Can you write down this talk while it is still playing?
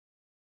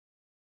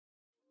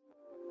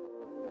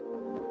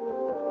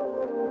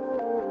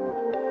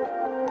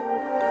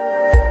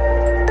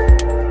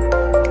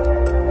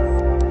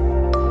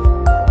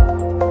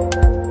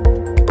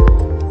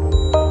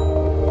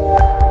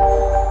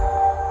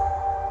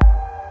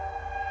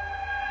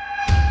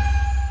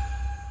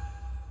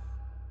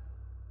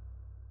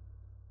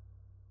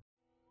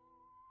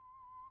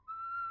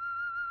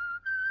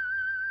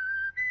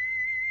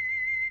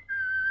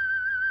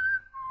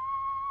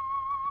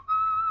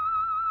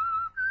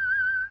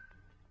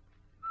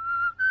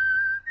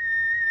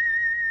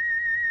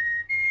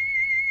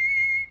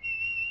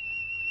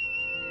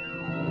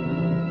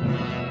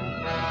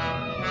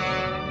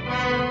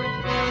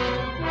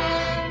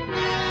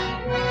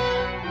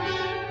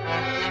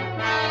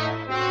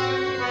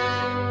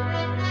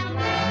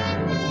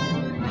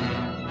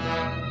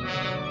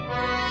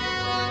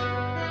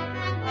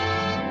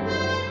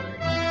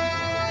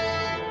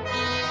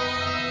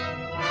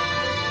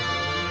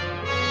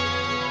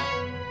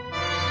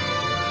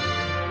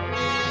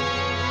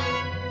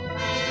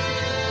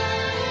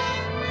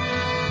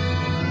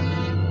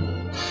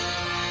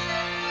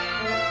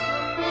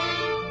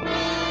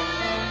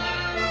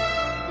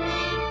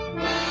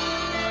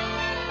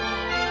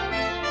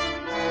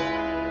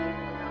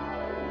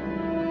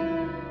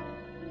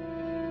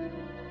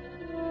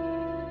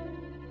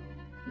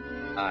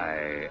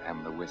I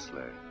am the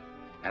Whistler,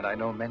 and I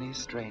know many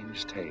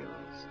strange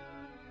tales,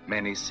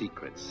 many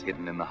secrets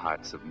hidden in the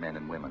hearts of men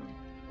and women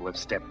who have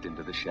stepped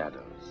into the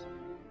shadows.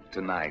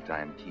 Tonight,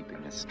 I am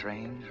keeping a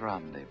strange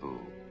rendezvous.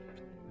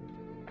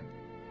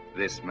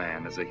 This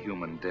man is a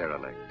human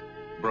derelict,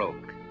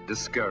 broke,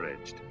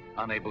 discouraged,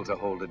 unable to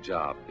hold a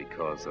job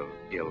because of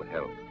ill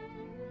health.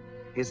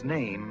 His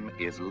name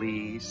is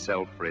Lee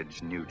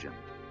Selfridge Nugent.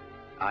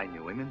 I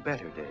knew him in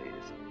better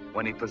days,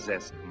 when he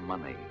possessed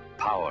money,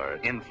 power,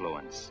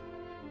 influence.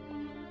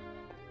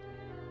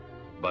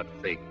 But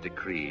fate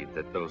decreed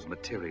that those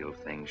material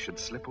things should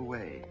slip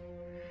away,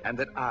 and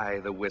that I,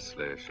 the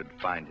Whistler, should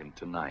find him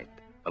tonight,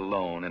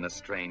 alone in a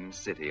strange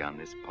city on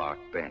this park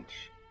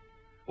bench.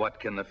 What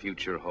can the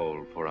future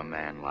hold for a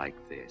man like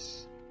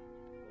this?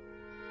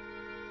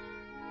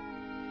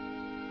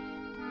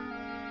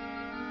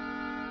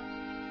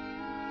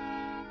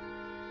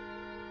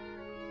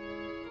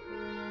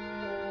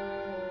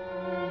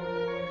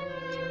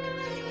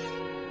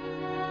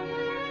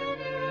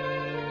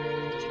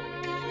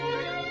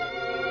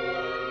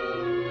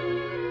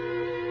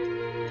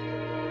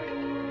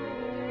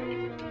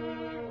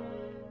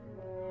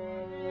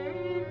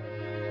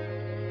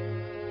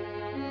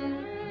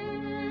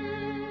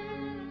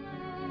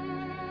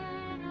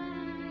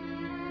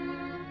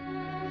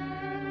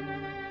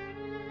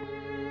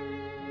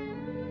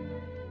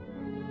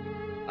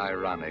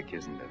 Ironic,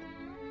 isn't it?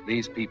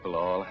 These people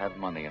all have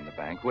money in the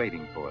bank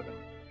waiting for them,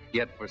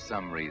 yet for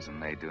some reason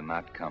they do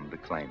not come to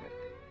claim it.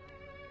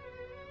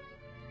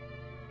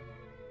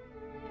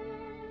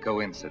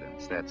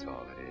 Coincidence, that's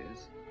all it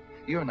is.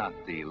 You're not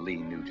the Lee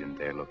Nugent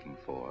they're looking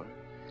for.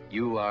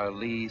 You are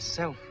Lee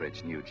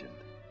Selfridge Nugent.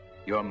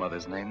 Your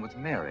mother's name was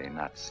Mary,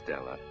 not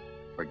Stella.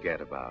 Forget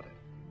about it.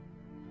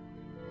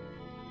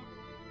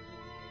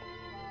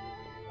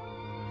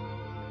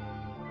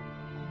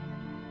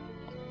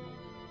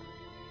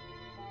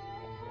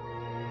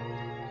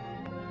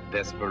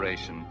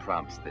 Desperation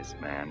prompts this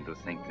man to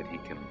think that he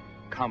can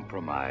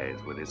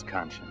compromise with his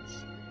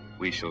conscience.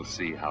 We shall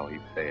see how he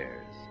fares.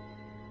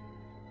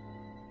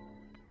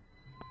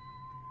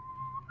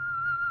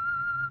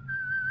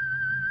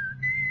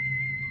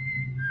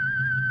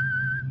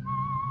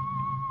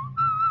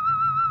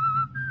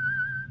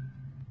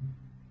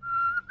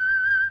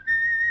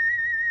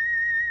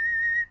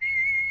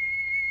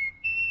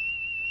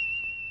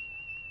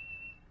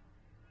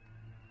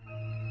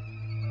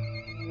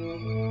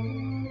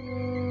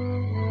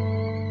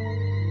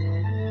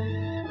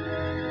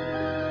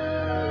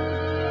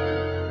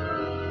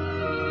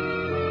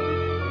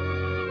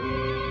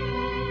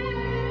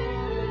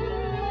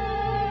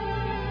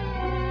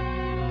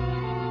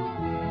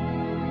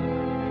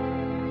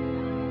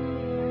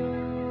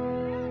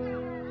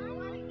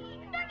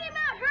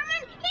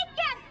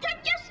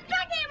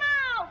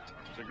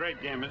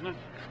 Game, isn't it?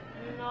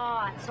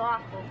 No, it's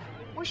awful.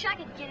 Wish I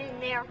could get in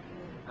there.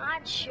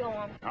 I'd show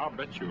him. I'll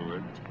bet you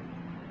would.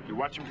 You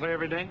watch him play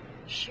every day?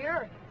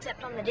 Sure,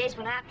 except on the days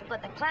when I have to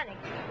put the clinic.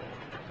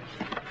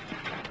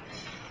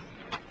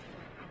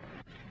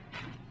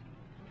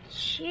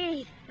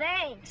 Gee,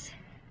 thanks.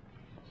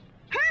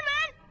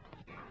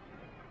 Herman!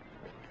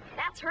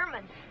 That's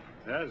Herman.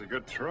 That's a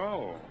good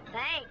throw.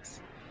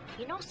 Thanks.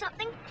 You know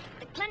something?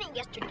 The clinic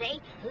yesterday,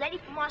 a lady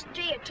from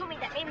Australia told me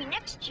that maybe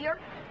next year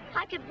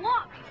I could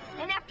walk.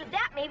 And after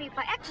that, maybe if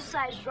I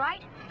exercised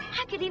right,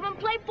 I could even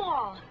play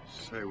ball.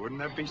 Say, wouldn't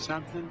that be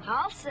something?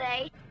 I'll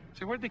say.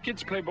 Say, where'd the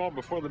kids play ball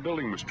before the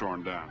building was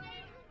torn down?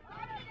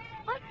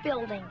 What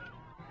building?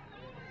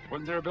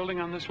 Wasn't there a building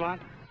on this lot?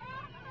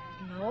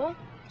 No,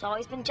 it's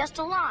always been just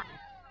a lot.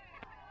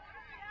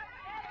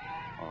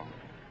 Oh.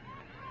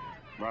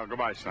 Well,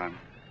 goodbye, son.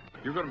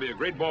 You're going to be a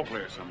great ball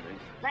player someday.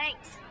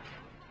 Thanks.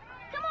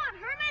 Come on,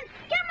 Herman.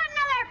 Give him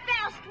another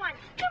fast one.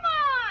 Come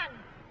on.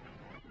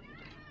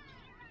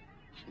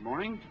 Good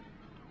morning.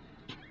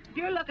 If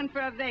you're looking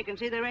for a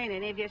vacancy, there ain't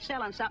any. If you're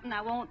selling something,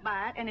 I won't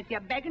buy it. And if you're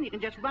begging, you can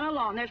just run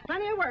along. There's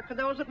plenty of work for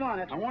those that want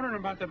it. I'm wondering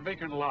about that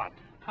vacant lot.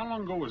 How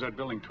long ago was that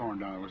building torn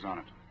down that was on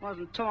it?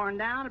 Wasn't torn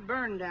down, it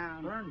burned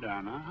down. Burned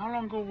down, huh? How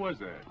long ago was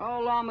that? Oh,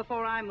 long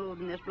before I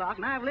moved in this block,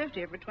 and I've lived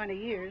here for 20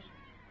 years.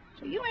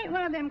 So you ain't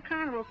one of them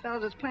carnival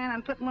fellas that's planning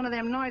on putting one of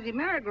them noisy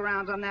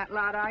merry-go-rounds on that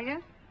lot, are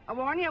you? I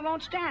warn you, I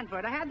won't stand for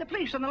it. I had the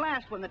police on the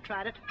last one that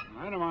tried it.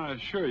 Madam, I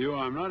assure you,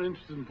 I'm not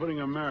interested in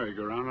putting a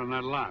merry-go-round on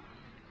that lot.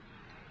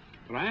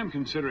 But I am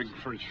considering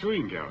for a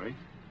shooting gallery.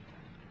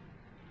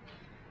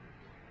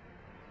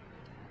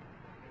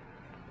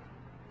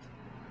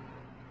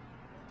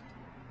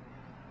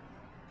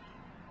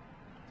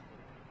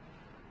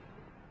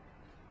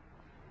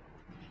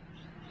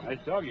 Nice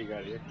dog you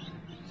got here.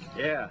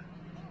 Yeah,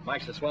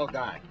 Mike's a swell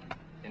guy.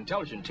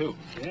 Intelligent, too.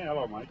 Yeah,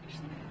 hello, Mike.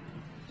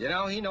 You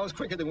know, he knows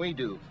quicker than we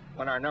do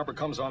when our number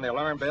comes on the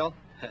alarm bell.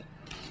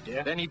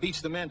 Yeah? Then he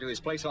beats the men to his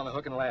place on the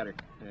hook and ladder.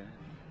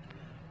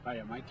 Yeah.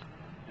 Hiya, Mike.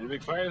 Any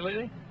big fires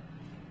lately?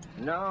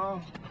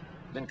 No,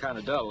 been kind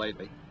of dull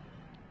lately.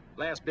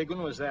 Last big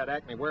one was that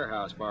Acme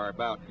warehouse bar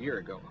about a year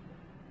ago.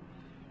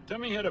 Tell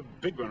me you had a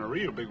big one, a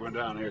real big one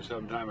down here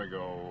some time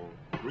ago.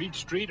 Reed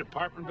Street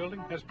apartment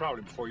building? That's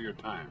probably before your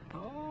time.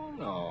 Oh,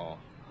 no.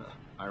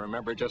 I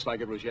remember it just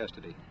like it was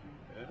yesterday.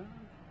 Yeah?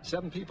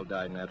 7 people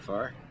died in that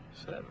fire.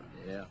 7?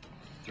 Yeah.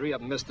 3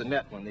 of them missed the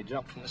net when they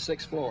jumped from the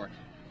 6th floor.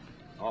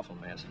 Awful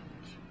mess.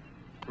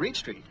 Reed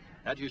Street,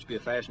 that used to be a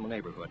fashionable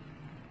neighborhood.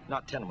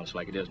 Not tenements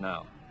like it is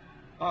now.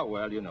 Oh,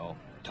 well, you know,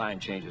 time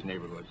changes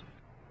neighborhoods.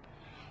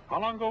 How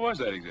long ago was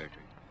that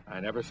exactly? I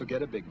never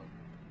forget a big one.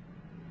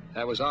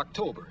 That was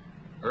October,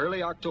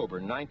 early October,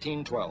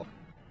 1912.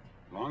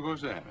 Long ago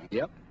was that, huh?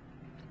 Yep.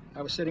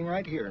 I was sitting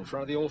right here in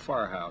front of the old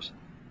firehouse.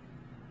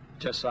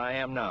 Just as I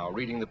am now,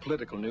 reading the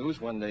political news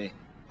when the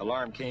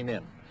alarm came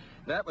in.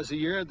 That was the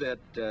year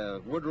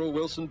that Woodrow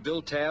Wilson,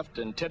 Bill Taft,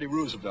 and Teddy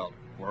Roosevelt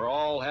were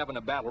all having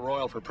a battle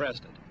royal for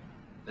president.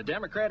 The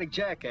Democratic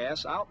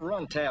jackass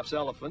outrun Taft's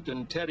elephant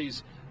and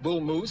Teddy's bull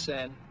moose,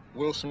 and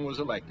Wilson was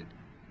elected.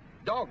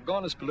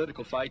 Doggonest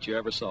political fight you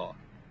ever saw.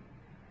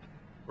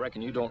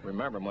 Reckon you don't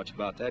remember much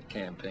about that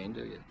campaign,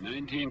 do you?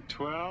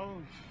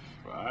 1912?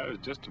 Well, I was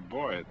just a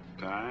boy at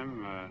the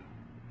time.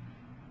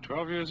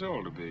 12 years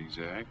old, to be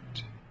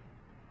exact.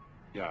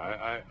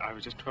 Yeah, I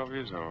was just 12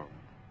 years old.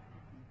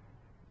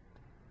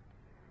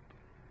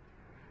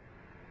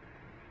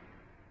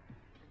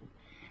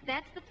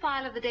 That's the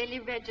file of the Daily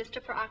Register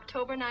for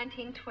October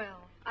 1912.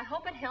 I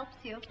hope it helps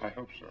you. I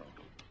hope so.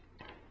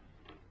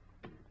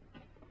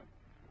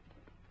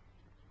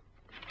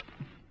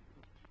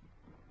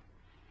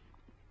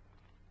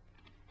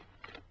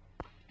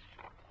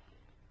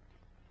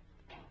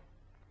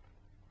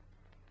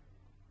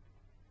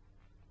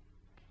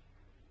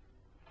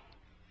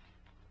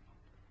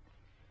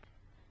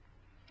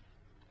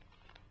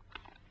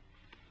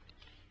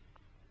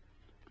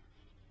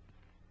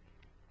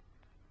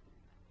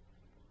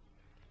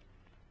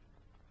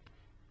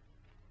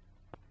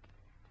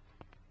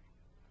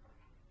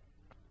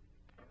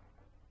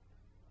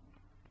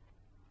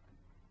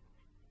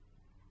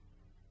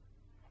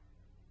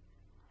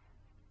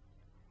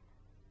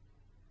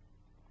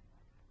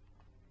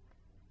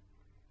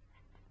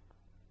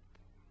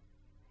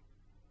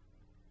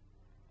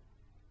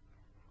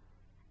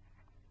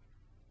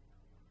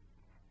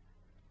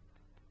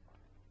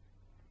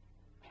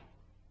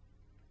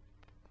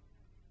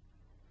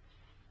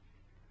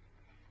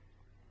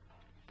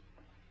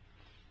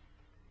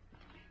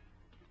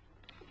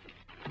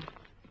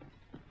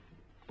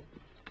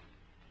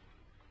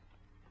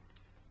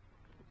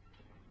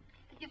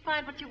 Did you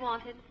find what you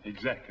wanted?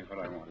 Exactly what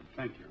I wanted.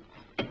 Thank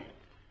you.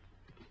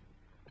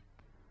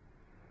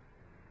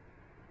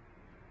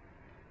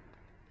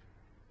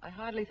 I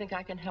hardly think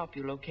I can help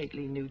you locate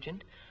Lee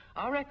Nugent.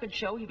 Our records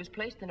show he was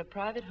placed in a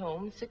private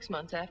home 6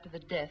 months after the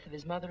death of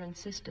his mother and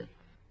sister.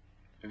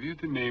 Have you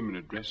the name and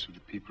address of the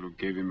people who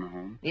gave him a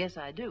home? Yes,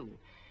 I do.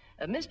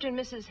 Mr. and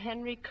Mrs.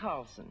 Henry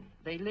Carlson.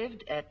 They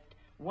lived at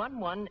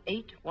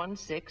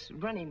 11816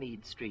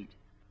 Runnymede Street.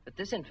 But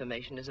this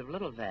information is of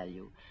little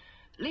value.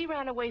 Lee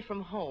ran away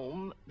from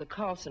home, the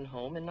Carlson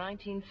home, in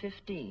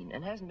 1915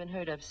 and hasn't been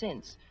heard of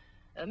since.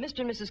 Mr.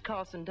 and Mrs.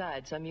 Carlson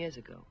died some years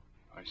ago.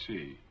 I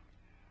see.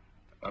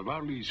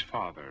 About Lee's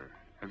father,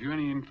 have you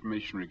any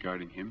information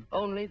regarding him?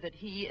 Only that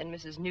he and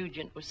Mrs.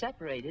 Nugent were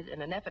separated,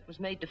 and an effort was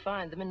made to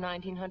find them in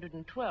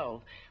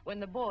 1912, when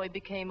the boy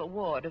became a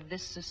ward of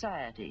this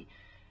society.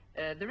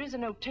 There is a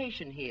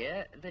notation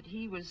here that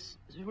he was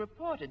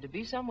reported to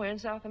be somewhere in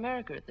South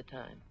America at the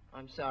time.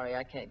 I'm sorry,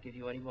 I can't give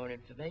you any more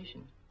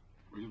information.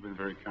 Well, you've been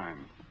very kind.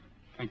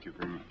 Thank you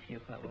very much. You're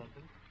quite welcome.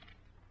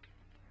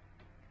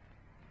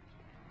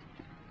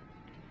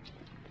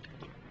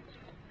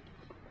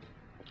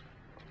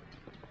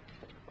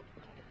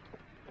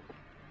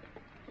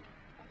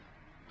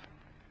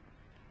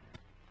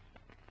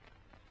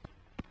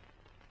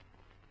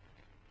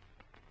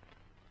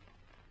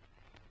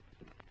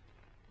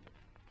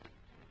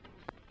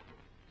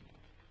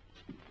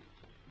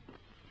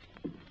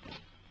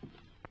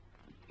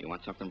 You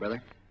want something,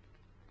 brother?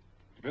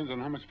 Depends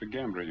on how much of a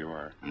gambler you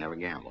are. I never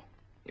gamble.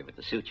 If it's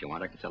a suit you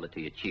want, I can sell it to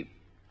you cheap.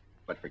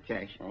 But for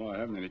cash... Well, I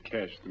haven't any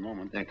cash at the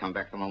moment. Then come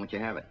back the moment you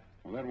have it.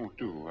 Well, that won't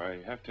do. I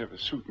have to have a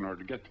suit in order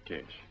to get the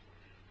cash.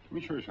 Let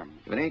me show you something.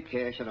 If it ain't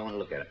cash, I don't want to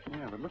look at it.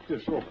 Yeah, but look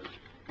this over.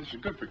 This is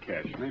good for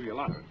cash, maybe a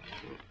lot of it.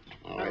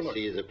 All I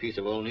see is a piece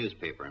of old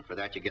newspaper, and for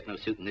that you get no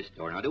suit in this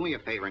store. Now do me a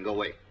favor and go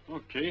away.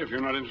 Okay, if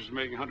you're not interested in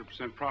making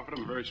 100% profit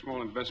on a very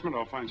small investment,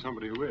 I'll find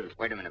somebody who is.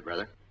 Wait a minute,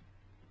 brother.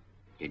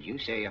 Did you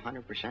say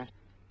 100%?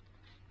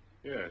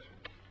 Yes.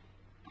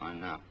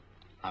 On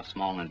how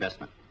small an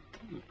investment?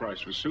 The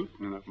price of a suit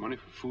and enough money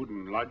for food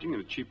and lodging in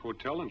a cheap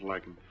hotel until I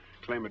can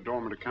claim a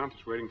dormant account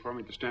that's waiting for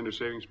me at the Standard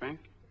Savings Bank.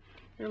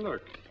 Here,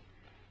 look.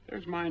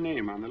 There's my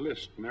name on the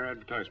list in their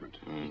advertisement.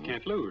 You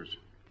can't lose.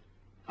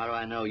 How do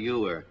I know you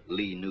were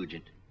Lee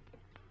Nugent?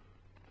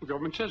 The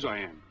government says I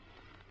am.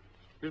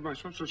 Here's my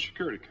Social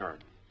Security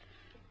card.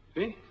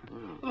 See?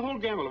 Well, the whole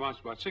gamble amounts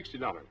to about $60.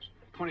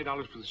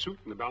 $20 for the suit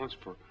and the balance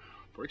for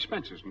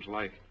expenses until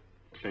I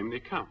claim the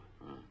account.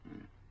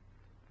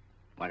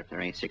 What if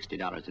there ain't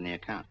 $60 in the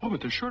account? Oh,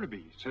 but there's sure to be.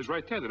 It says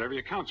right there that every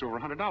account's over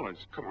 $100.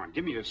 Come on,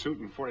 give me a suit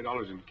and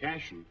 $40 in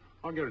cash, and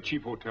I'll get a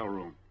cheap hotel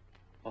room.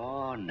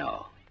 Oh,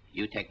 no.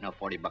 You take no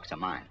 40 bucks of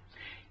mine.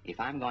 If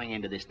I'm going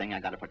into this thing, I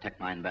got to protect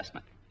my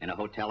investment. In a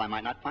hotel, I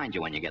might not find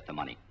you when you get the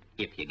money,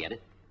 if you get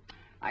it.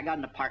 I got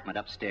an apartment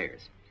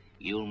upstairs.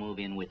 You'll move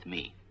in with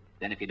me.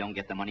 Then if you don't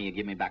get the money, you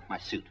give me back my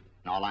suit.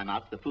 And all I'm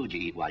out's the food you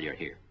eat while you're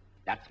here.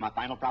 That's my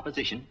final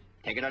proposition.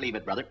 Take it or leave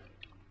it, brother.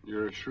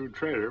 You're a shrewd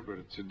trader, but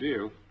it's a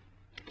deal.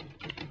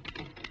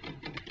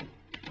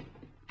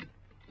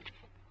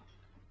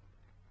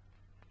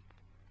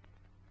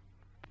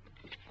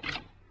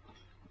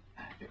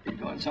 You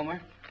going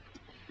somewhere?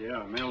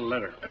 Yeah, mail a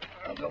letter.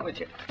 I'll go with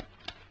you.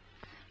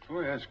 Oh,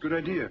 yeah, that's a good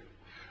idea.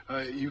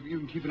 You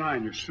can keep an eye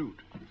on your suit.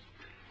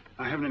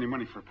 I haven't any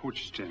money for a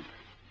postage stamp.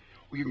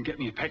 Well, you can get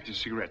me a package of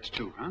cigarettes,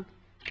 too, huh?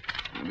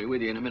 I'll be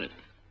with you in a minute.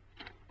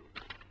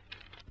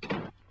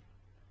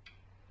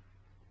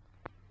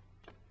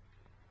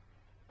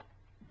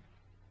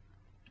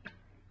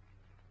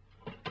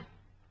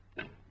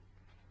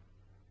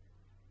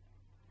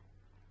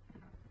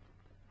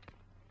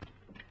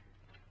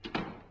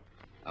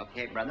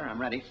 Okay, brother, I'm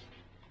ready.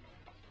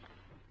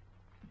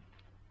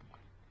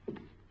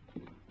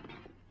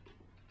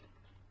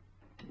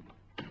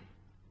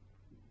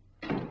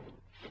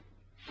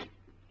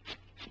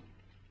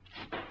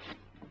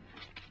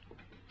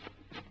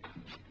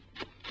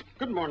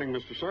 Good morning,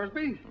 Mr.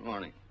 Sorsby. Good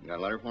morning. You got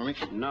a letter for me?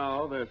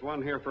 No, there's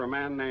one here for a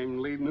man named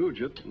Lee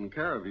Nugent in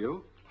care of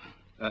you.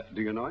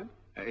 Do you know him?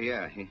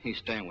 Yeah, he's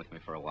staying with me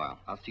for a while.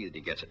 I'll see that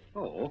he gets it.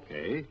 Oh,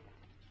 okay.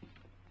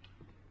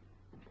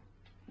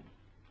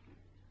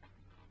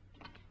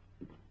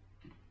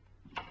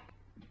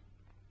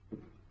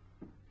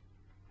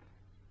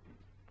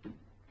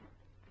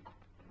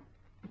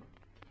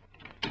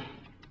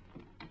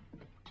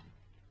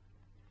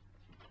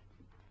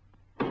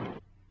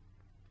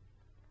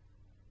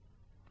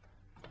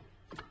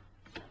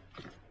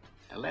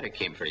 A letter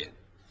came for you.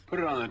 Put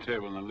it on the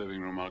table in the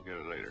living room. I'll get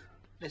it later.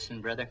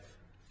 Listen, brother,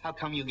 how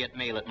come you get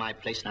mail at my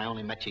place and I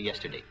only met you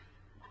yesterday?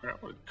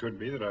 Well, it could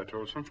be that I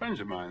told some friends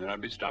of mine that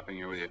I'd be stopping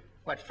here with you.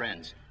 What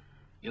friends?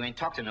 You ain't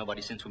talked to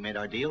nobody since we made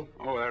our deal.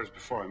 Oh, that was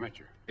before I met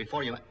you.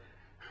 Before you...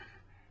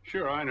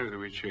 Sure, I knew that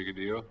we'd shake a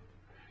deal.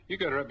 You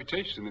got a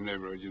reputation in the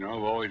neighborhood, you know,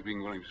 of always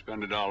being willing to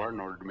spend $1 in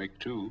order to make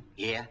 2.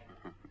 Yeah?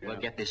 Yeah. Well,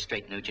 get this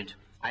straight, Nugent.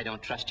 I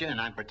don't trust you, and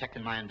I'm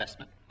protecting my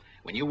investment.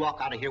 When you walk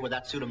out of here with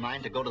that suit of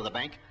mine to go to the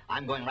bank,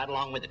 I'm going right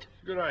along with it.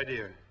 Good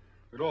idea.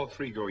 We'd all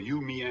three go,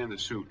 you, me, and the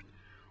suit.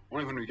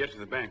 Only when we get to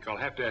the bank, I'll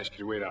have to ask you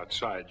to wait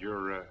outside.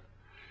 You're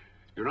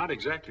not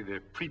exactly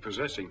the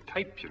prepossessing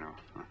type, you know.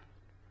 Huh?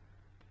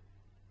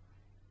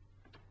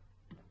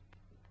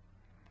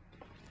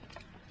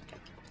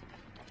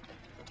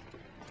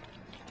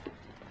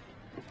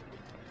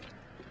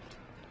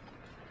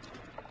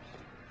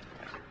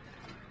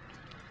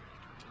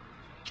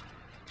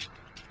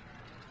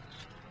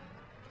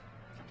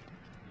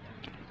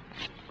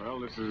 Well,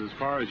 this is as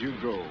far as you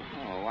go.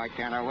 Oh, why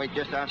can't I wait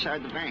just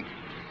outside the bank?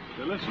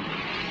 Hey, listen,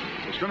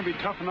 it's going to be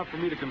tough enough for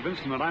me to convince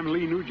them that I'm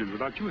Lee Nugent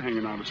without you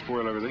hanging on to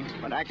spoil everything.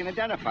 But I can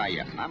identify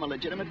you. I'm a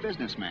legitimate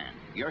businessman.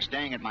 You're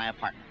staying at my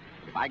apartment.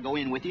 If I go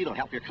in with you, it'll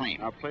help your claim.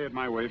 I'll play it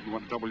my way if you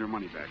want to double your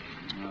money back.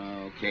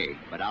 Okay,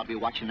 but I'll be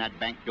watching that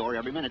bank door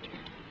every minute.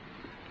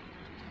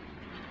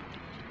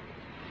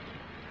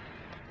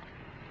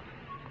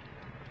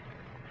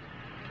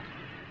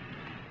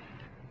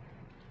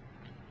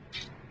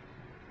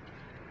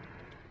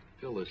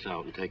 Fill this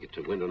out and take it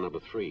to window number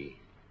 3.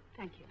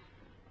 Thank you.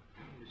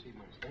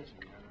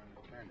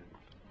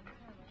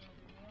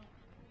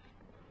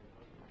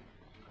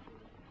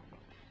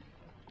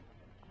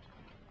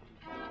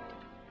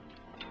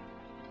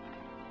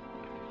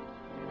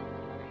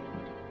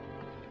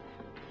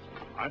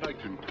 I'd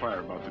like to inquire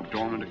about the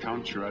dormant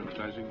accounts you're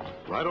advertising.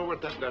 Right over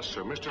at that desk,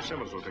 sir. Mr.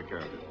 Simmons will take care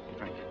of it.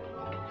 Thank you.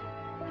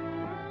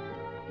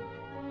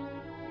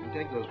 You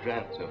take those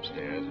drafts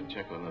upstairs and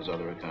check on those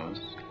other accounts.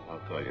 I'll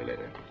call you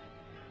later.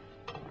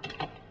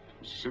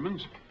 Mr.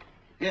 Simmons?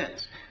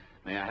 Yes.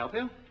 May I help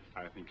you?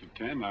 I think you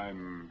can.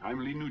 I'm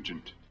Lee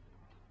Nugent.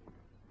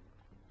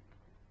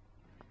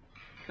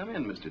 Come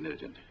in, Mr.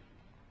 Nugent.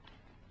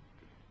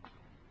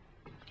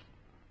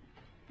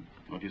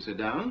 Won't you sit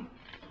down?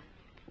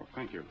 Well,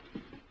 thank you.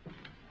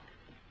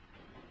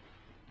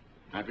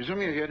 I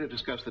presume you're here to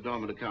discuss the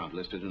dormant account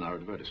listed in our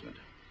advertisement.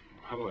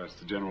 Well, that's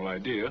the general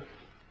idea.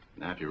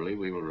 Naturally,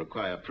 we will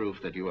require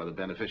proof that you are the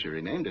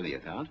beneficiary named in the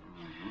account.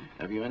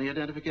 Mm-hmm. Have you any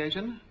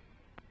identification?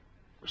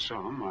 For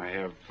some, I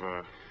have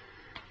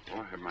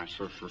my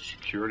Social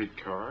Security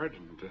card,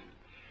 and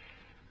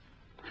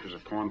there's a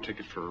pawn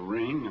ticket for a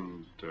ring,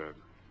 and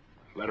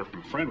a letter from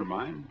a friend of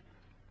mine.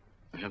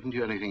 Haven't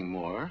you anything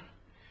more?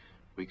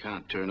 We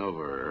can't turn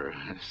over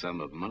a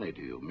sum of money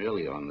to you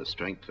merely on the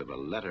strength of a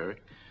letter,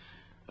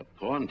 a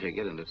pawn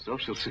ticket, and a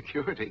Social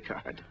Security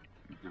card.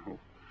 No.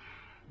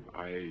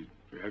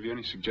 Have you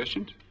any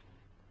suggestions?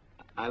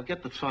 I'll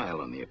get the file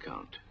on the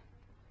account.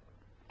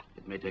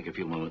 It may take a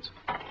few moments.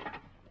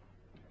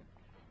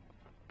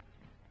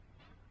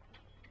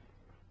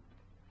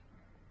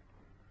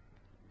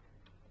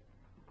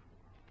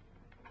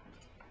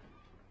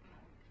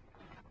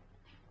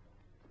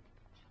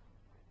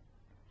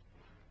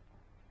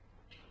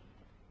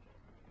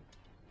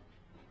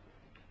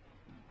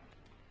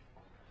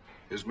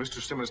 Is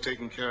Mr. Simmons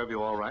taking care of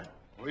you all right?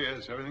 Oh,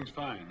 yes, everything's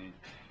fine. He's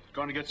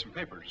going to get some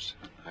papers.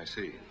 I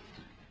see.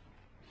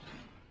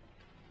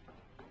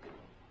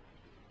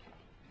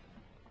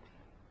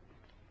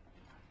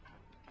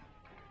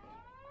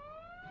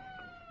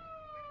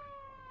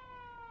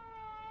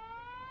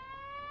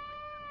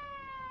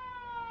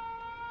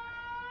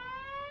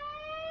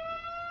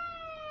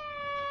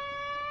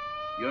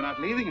 You're not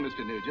leaving,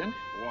 Mr. Nugent.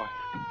 Why?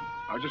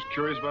 I was just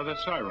curious about that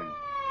siren.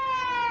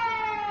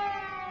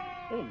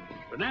 Oh,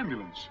 an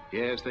ambulance.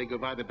 Yes, they go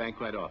by the bank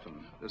quite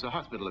often. There's a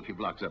hospital a few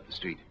blocks up the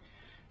street.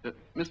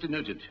 Mr.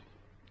 Nugent,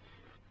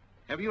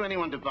 have you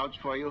anyone to vouch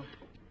for you?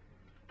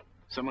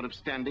 Someone of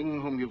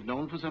standing whom you've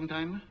known for some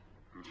time?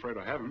 I'm afraid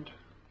I haven't.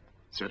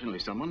 Certainly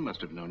someone must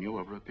have known you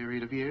over a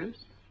period of years.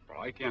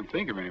 Well, I can't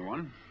think of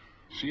anyone.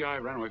 See, I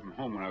ran away from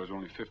home when I was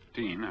only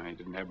 15. I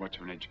didn't have much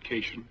of an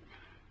education.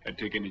 I'd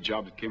take any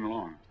job that came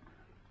along.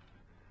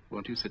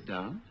 Won't you sit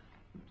down?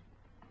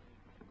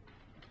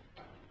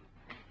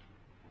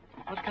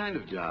 What kind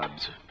of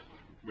jobs?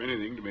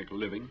 Anything to make a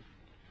living.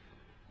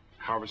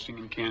 Harvesting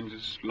in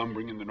Kansas,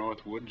 lumbering in the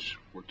North Woods,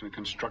 worked in a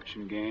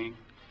construction gang,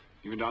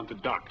 even down at the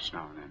docks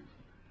now and then.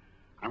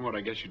 I'm what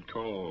I guess you'd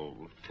call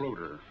a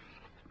floater.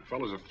 The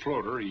fellow's a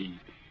floater, he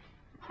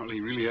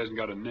really hasn't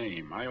got a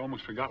name. I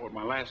almost forgot what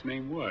my last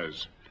name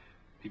was.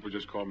 People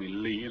just call me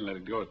Lee and let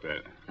it go at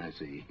that. I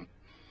see.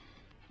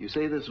 You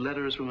say this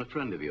letter is from a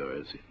friend of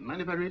yours.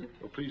 Mind if I read it?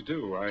 Well, please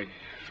do. I'm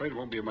afraid it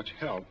won't be of much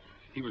help.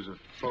 He was a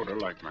floater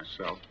like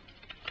myself.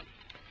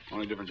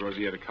 Only difference was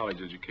he had a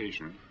college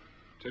education.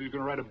 Said he was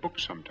going to write a book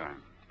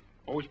sometime.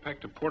 Always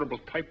packed a portable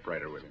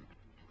typewriter with him.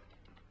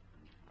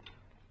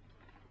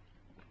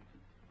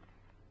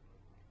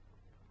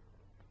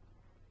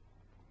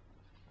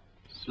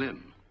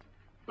 Slim.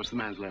 What's the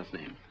man's last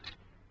name?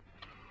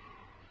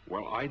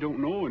 Well, I don't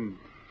know, and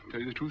to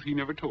tell you the truth, he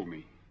never told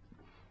me.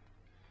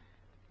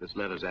 This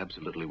letter's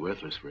absolutely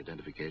worthless for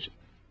identification.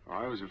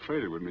 I was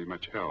afraid it wouldn't be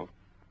much help.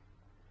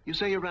 You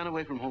say you ran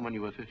away from home when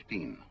you were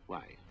 15.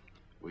 Why?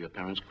 Were your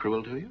parents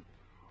cruel to you?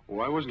 Oh,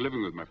 I wasn't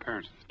living with my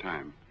parents at the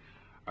time.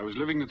 I was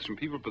living with some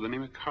people by the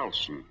name of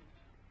Carlson.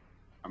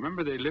 I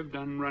remember they lived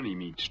on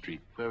Runnymede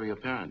Street. Where were your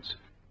parents?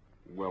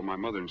 Well, my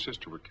mother and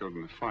sister were killed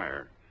in the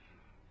fire.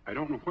 I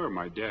don't know where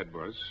my dad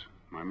was.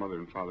 My mother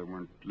and father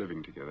weren't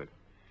living together.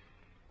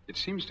 It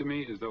seems to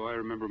me as though I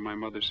remember my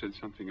mother said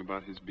something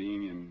about his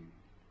being in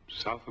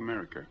South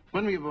America.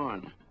 When were you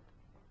born?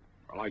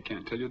 Well, I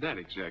can't tell you that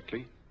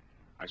exactly.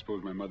 I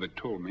suppose my mother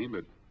told me,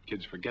 but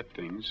kids forget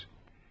things.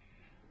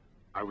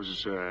 I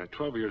was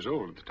 12 years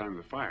old at the time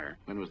of the fire.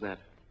 When was that?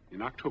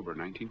 In October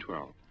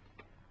 1912.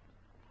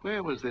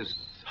 Where was this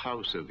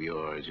house of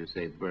yours you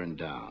say burned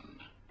down?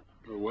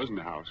 It wasn't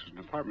a house. It was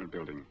an apartment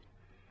building.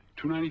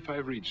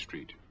 295 Reed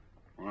Street.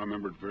 Well, I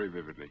remember it very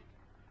vividly.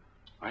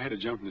 I had to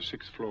jump from the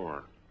 6th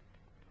floor.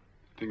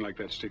 A thing like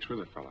that sticks with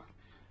a fella.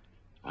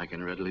 I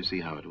can readily see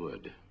how it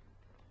would.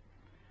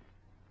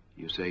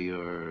 You say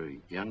your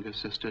younger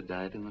sister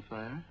died in the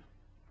fire?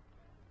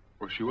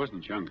 Well, she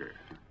wasn't younger.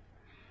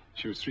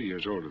 She was 3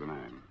 years older than I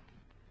am.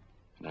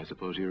 And I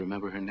suppose you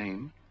remember her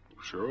name?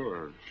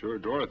 Sure,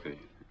 Dorothy.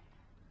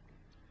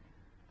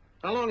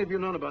 How long have you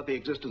known about the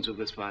existence of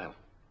this file?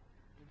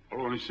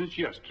 Oh, only since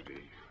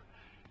yesterday.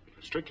 It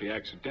was strictly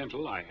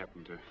accidental. I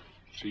happened to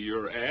see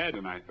your ad,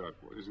 and I thought,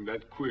 well, isn't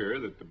that queer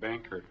that the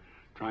bank are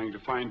trying to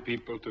find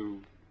people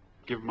to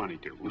give money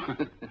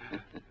to?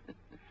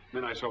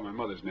 Then I saw my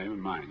mother's name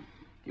and mine.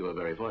 You were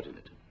very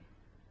fortunate.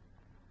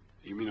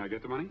 You mean I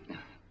get the money?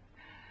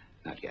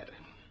 Not yet.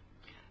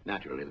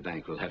 Naturally, the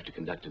bank will have to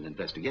conduct an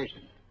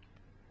investigation.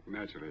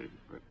 Naturally,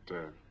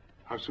 but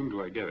how soon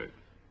do I get it?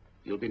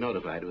 You'll be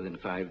notified within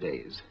 5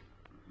 days.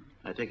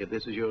 I take it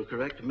this is your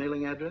correct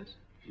mailing address?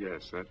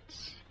 Yes,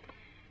 that's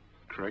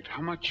correct.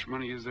 How much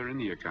money is there in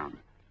the account?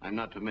 I'm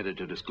not permitted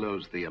to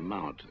disclose the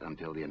amount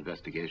until the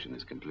investigation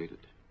is completed.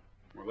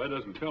 Well, that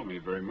doesn't tell me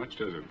very much,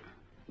 does it?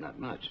 Not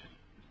much.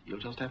 You'll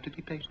just have to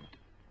be patient.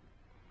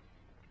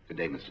 Good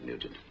day, Mr.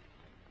 Nugent.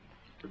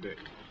 Good day.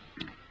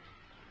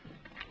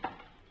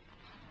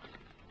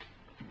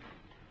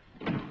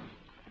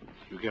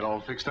 You get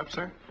all fixed up,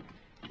 sir?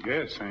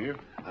 Yes, thank you.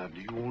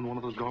 Do you own one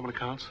of those dormant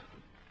accounts?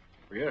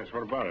 Yes,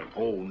 what about it?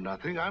 Oh,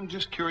 nothing. I'm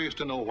just curious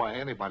to know why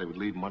anybody would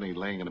leave money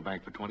laying in a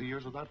bank for 20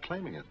 years without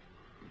claiming it.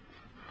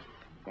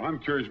 Well, I'm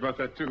curious about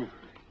that, too.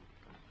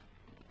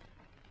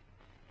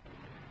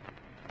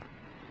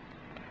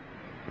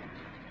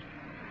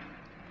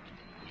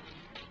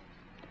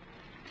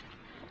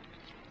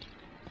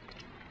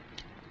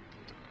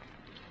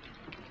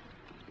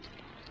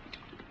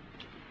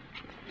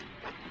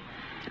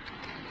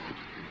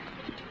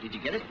 Did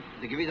you get it?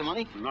 Did they give you the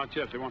money? Not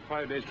yet. They want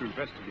 5 days to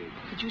investigate.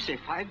 Did you say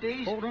 5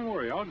 days? Oh, don't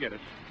worry. I'll get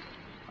it.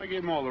 I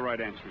gave them all the right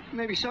answers.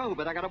 Maybe so,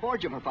 but I got to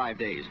board you for 5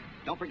 days.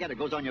 Don't forget, it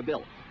goes on your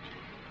bill.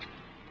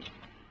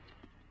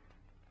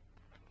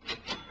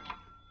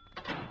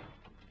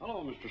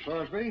 Hello, Mr.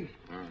 Sorsby.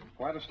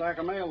 Quite a stack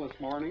of mail this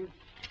morning.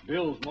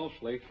 Bills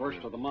mostly,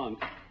 first of the month.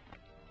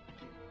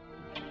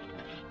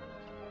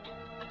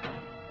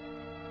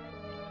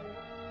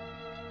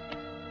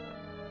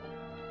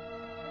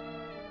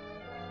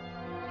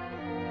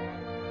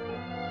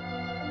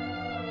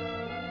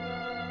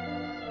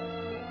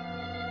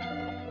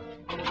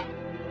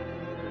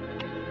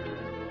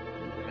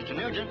 Mr.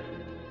 Nugent.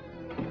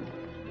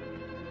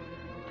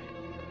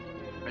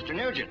 Mr.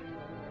 Nugent.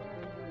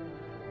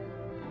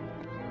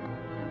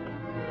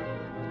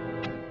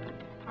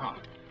 Oh,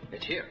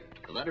 it's here.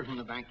 The letter from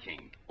the bank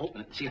came. Open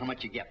it and see how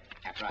much you get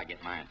after I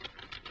get mine.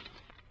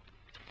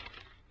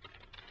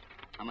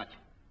 How much?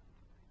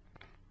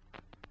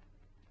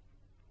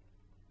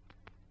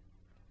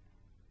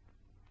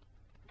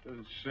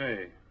 Doesn't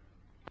say.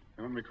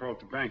 They want me to call at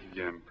the bank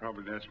again.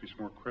 Probably to ask me some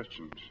more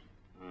questions.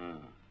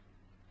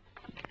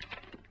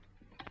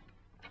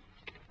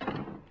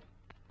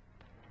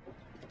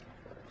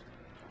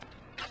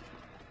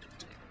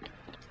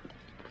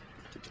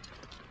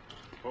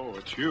 Oh,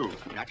 it's you.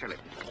 Naturally.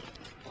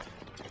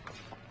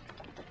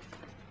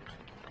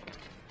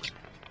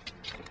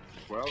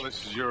 Well,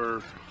 this is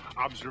your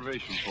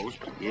observation post.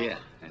 Yeah,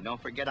 and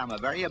don't forget I'm a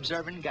very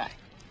observant guy.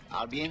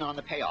 I'll be in on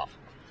the payoff.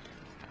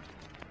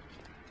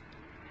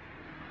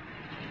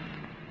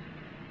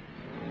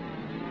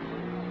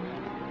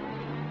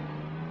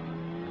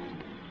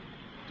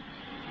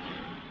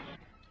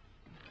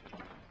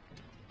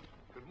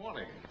 Good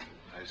morning.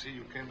 I see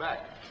you came back.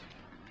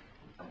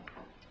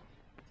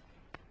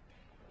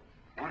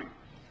 Morning.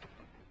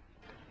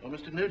 Well,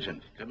 Mr.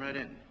 Nugent, come right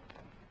in.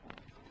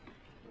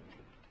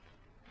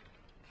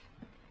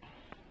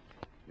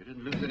 You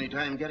didn't lose any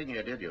time getting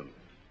here, did you?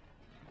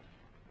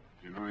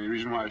 Do you know any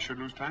reason why I should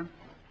lose time?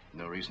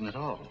 No reason at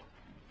all.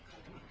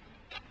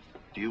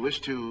 Do you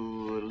wish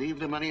to leave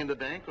the money in the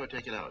bank or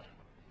take it out?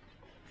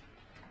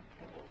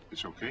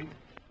 It's okay.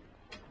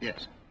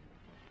 Yes.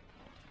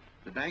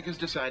 The bank has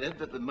decided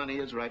that the money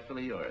is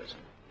rightfully yours.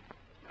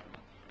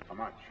 How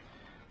much?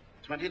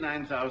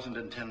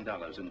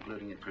 $29,010,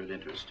 including accrued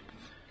interest.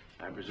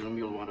 I presume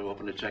you'll want to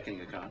open a checking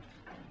account?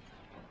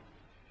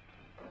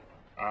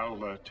 I'll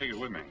take it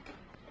with me.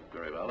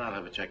 Very well, I'll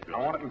have a check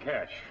drawn. I want it in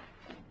cash.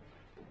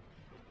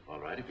 All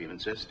right, if you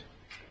insist.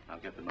 I'll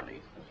get the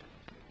money.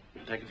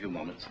 It'll take a few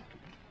moments.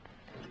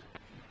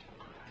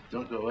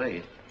 Don't go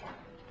away.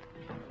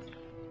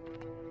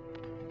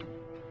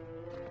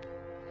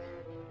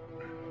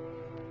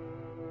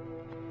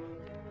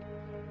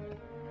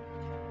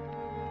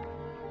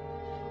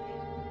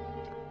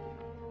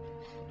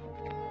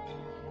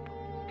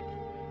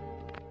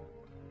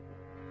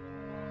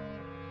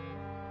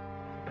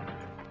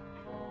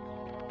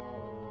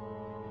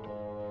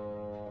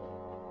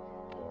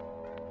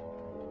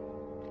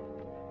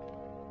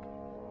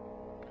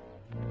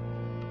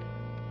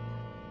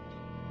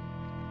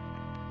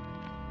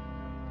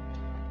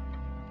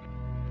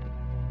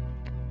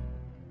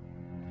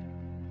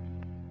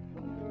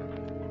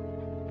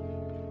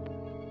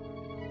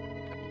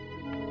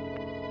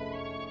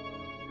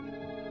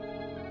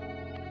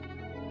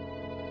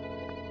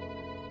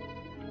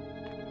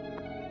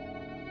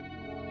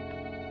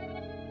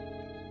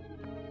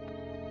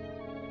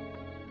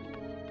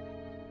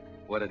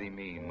 What did he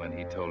mean when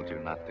he told you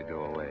not to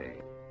go away?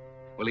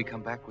 Will he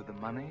come back with the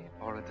money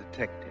or a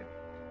detective?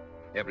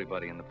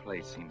 Everybody in the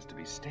place seems to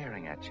be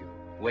staring at you,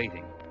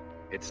 waiting.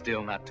 It's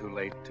still not too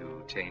late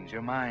to change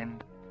your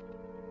mind.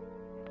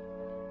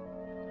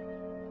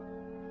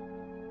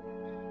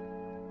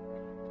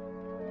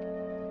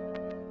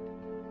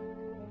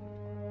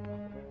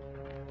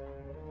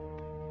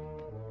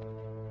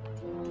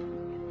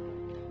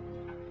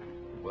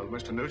 Well,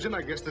 Mr. Nugent,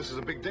 I guess this is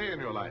a big day in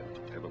your life.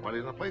 Everybody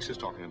in the place is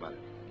talking about it.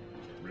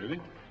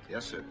 Really?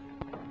 Yes, sir.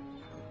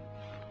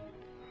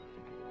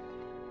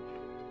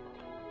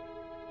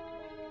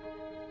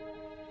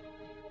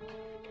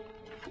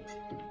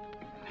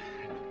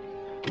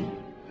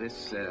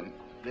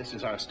 This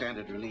is our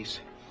standard release.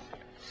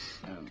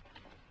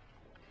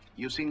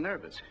 You seem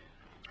nervous.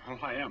 Well,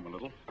 I am a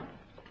little.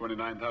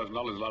 $29,000 is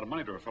a lot of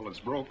money to a fellow that's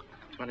broke.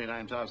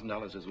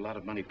 $29,000 is a lot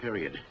of money,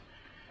 period.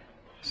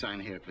 Sign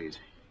here, please.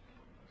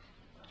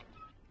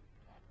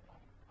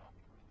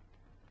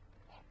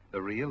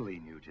 The real Lee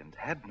Nugent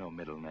had no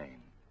middle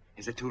name.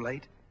 Is it too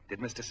late? Did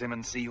Mr.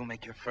 Simmons see you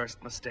make your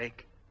first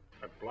mistake?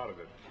 I blotted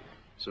it.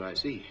 So I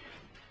see.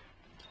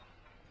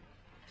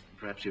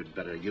 Perhaps you'd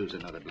better use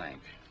another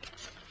blank.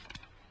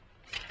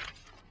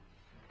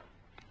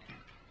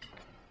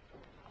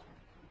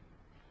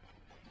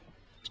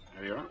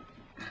 There you are.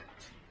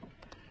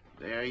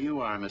 There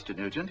you are, Mr.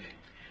 Nugent.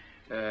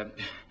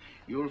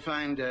 You'll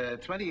find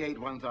 28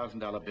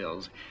 $1,000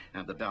 bills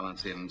and the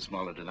balance in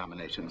smaller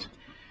denominations.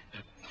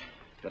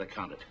 Better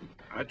count it.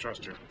 I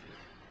trust you.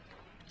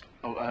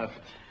 Oh,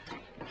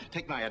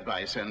 take my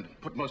advice and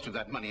put most of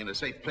that money in a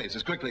safe place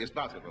as quickly as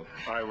possible.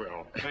 I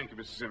will. Thank you,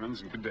 Mr. Simmons,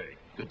 and good day.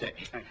 Good day.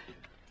 Thank you.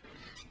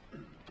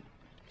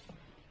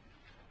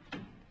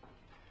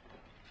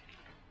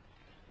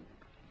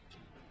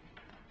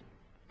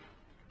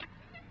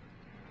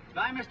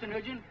 Bye, Mr.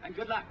 Nugent, and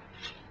good luck.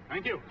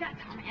 Thank you. That's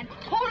our man.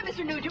 Hold it,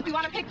 Mr. Nugent. We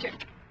want a picture.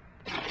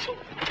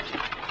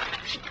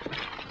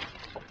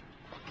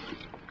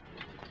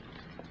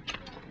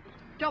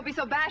 Don't be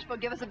so bashful.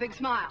 Give us a big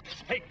smile.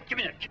 Hey, give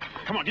me that.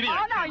 Come on, give me Oh,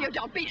 that. no, you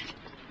don't. Beat it.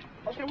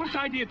 Okay, what's the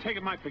idea of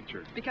taking my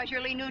picture? Because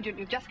you're Lee Nugent.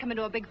 You've just come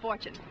into a big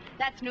fortune.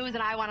 That's news,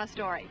 and I want a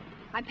story.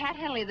 I'm Pat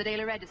Henley of the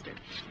Daily Register.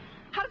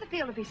 How does it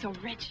feel to be so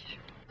rich?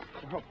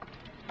 Well,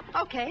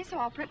 Okay, so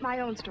I'll print my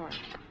own story.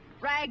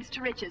 Rags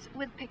to Riches,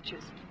 with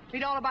pictures.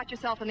 Read all about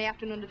yourself in the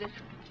afternoon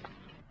edition.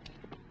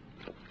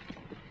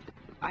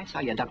 I saw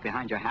you duck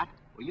behind your hat.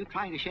 Were you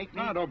trying to shake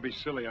me? no, don't be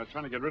silly. I was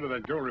trying to get rid of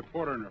that girl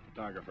reporter and her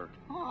photographer.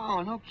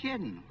 Oh, no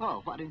kidding.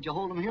 Well, why didn't you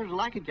hold them here till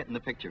I could get in the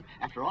picture?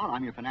 After all,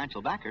 I'm your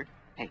financial backer.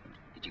 Hey,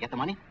 did you get the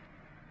money?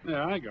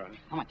 Yeah, I got it.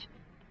 How much?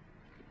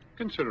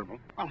 Considerable.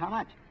 Well, how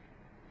much?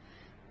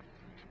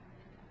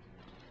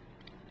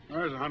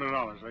 There's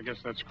 $100. I guess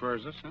that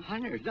squares us, huh?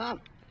 $100.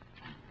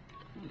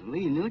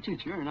 Lee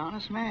Nugent, you're an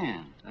honest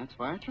man. That's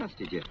why I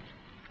trusted you.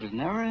 There's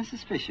never a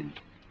suspicion.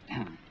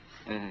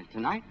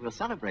 Tonight, we'll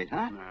celebrate,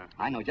 huh? Nah.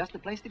 I know just the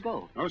place to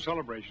go. No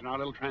celebration. Our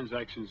little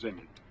transaction's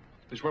ended.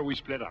 This is where we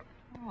split up.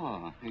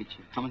 Oh, ain't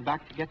you coming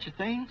back to get your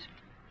things?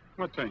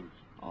 What things?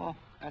 Oh,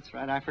 that's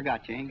right. I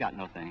forgot you ain't got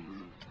no things.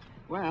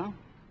 Well,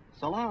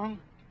 so long.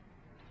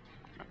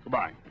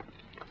 Goodbye.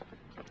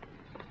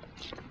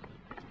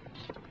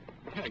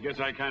 I guess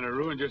I kind of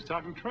ruined your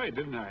stock and trade,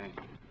 didn't I?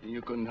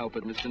 You couldn't help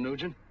it, Mr.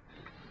 Nugent.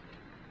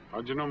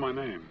 How'd you know my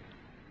name?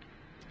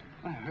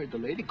 I heard the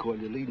lady call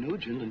you Lee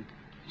Nugent, and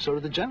so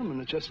did the gentleman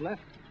that just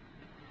left.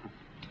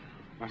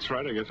 That's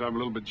right. I guess I'm a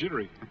little bit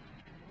jittery.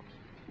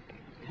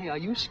 Hey, are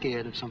you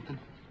scared of something?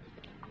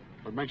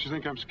 What makes you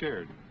think I'm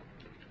scared?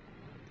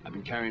 I've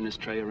been carrying this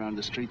tray around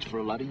the streets for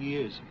a lot of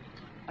years.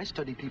 I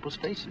study people's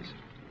faces.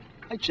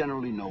 I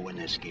generally know when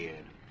they're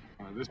scared.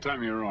 Well, this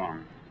time you're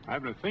wrong. I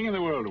haven't a thing in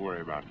the world to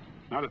worry about.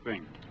 Not a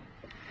thing.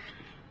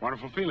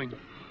 Wonderful feeling.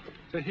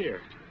 So here.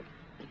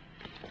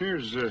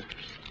 Here's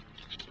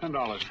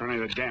 $10 for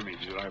any of the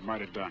damage that I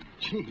might have done.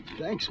 Gee,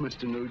 thanks,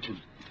 Mr. Nugent.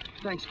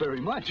 Thanks very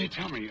much. Hey,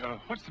 tell me,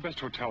 what's the best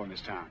hotel in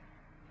this town?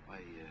 Why,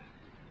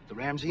 the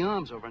Ramsey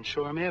Arms over on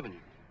Shoreham Avenue.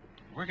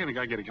 Where can a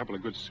guy get a couple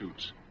of good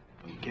suits?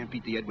 Well, you can't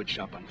beat the Edwards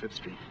shop on 5th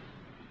Street.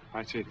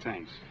 I'd say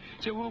thanks.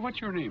 Say, well, what's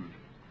your name?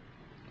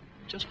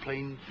 Just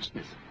plain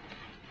Smith.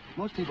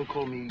 Most people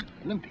call me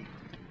Limpy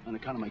on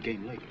account of my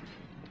game leg.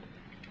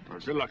 Well,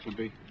 good luck,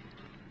 Limpy.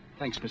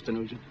 Thanks, Mr.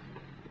 Nugent.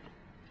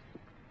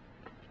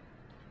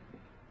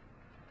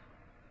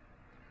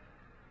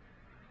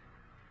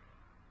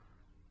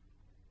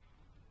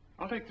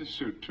 I'll take this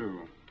suit,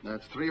 too.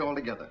 That's 3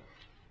 altogether.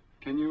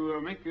 Can you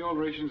make the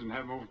alterations and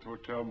have them over to the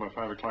hotel by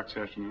 5 o'clock this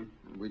afternoon?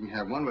 We can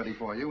have one ready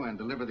for you and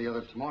deliver the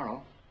others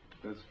tomorrow.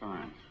 That's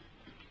fine.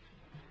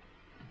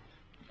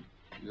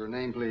 Your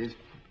name, please.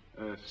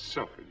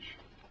 Selfridge.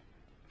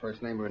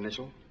 First name or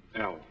initial?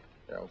 L.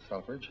 L.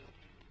 Selfridge.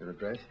 Your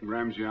address?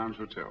 Ramsey Arms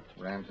Hotel.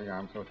 Ramsey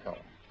Arms Hotel.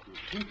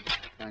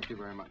 Thank you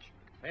very much.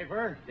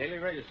 Paper, Daily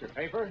Register,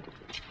 paper.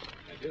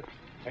 Thank you.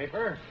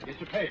 Paper, get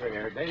your paper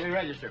here. Daily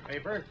Register,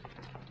 paper.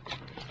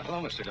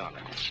 Hello, Mr. Donner.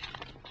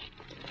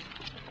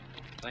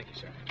 Thank you,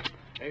 sir.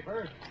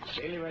 Paper,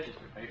 Daily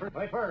Register, paper.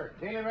 Paper,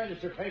 Daily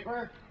Register,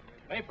 paper.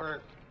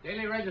 Paper,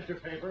 Daily Register,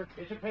 paper.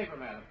 Get your paper,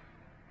 madam.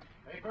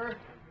 Paper,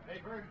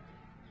 paper.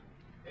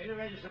 Daily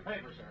Register,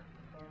 paper, sir.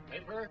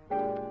 Paper.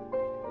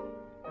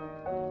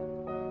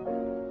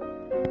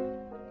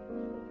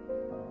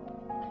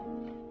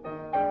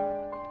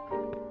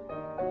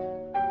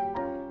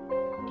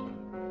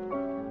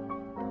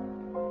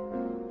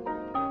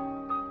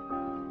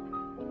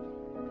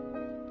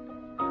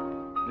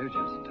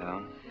 Nugent's in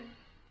town.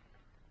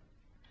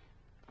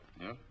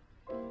 Yeah?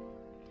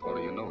 What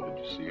do you know? Did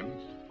you see him?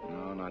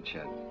 No, not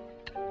yet.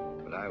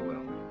 But I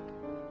will.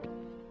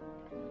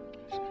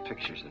 There's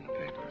pictures in the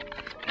paper.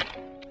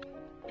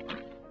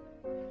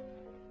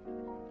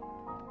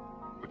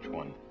 Which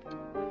one?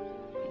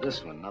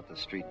 This one, not the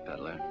street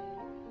peddler.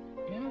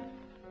 Yeah?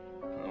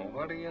 Well,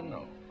 what do you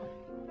know?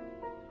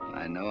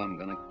 I know I'm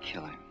gonna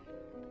kill him.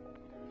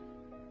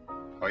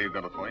 How you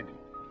gonna find him?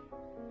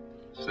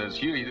 Says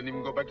here he didn't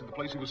even go back to the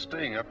place he was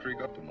staying after he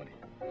got the money.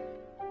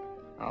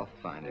 I'll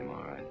find him,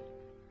 all right.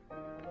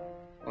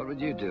 What would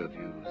you do if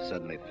you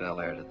suddenly fell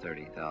heir to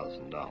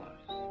 $30,000?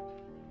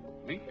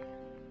 Me?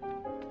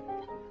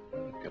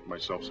 I'd get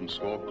myself some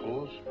swell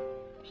clothes,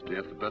 stay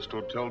at the best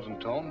hotels in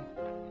town,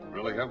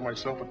 really have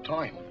myself a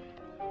time.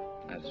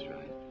 That's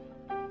right.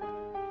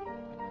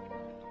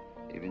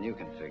 Even you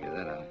can figure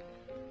that out.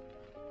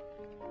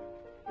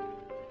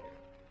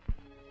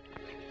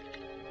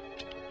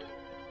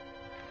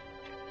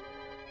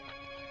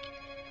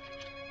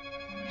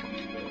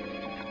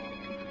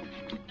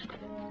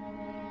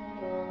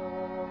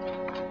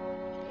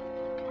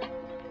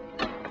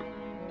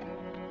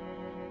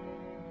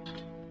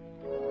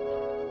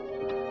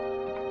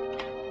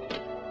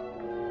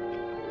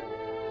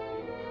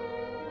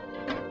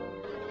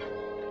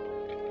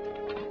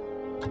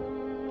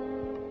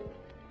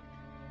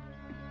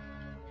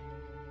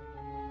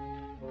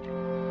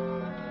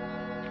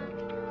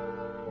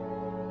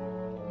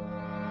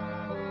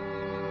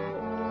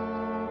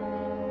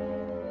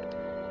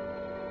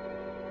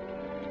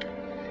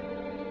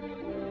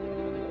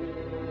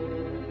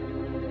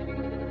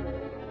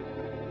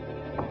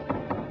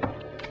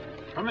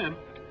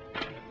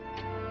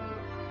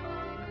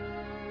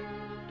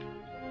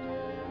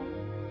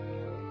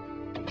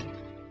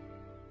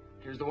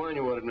 Here's the wine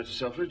you wanted, Mr.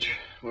 Selfridge.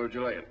 Where would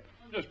you lay it?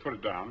 Just put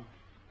it down.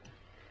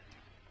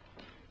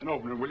 And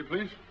open it, will you,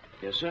 please?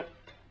 Yes, sir.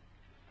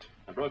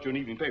 I brought you an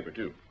evening paper,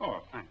 too.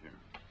 Oh, thank you.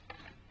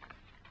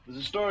 There's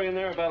a story in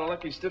there about a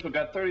lucky stiff who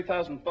got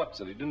 30,000 bucks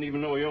that he didn't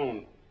even know he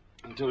owned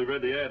until he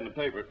read the ad in the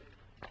paper.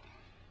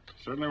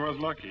 Certainly was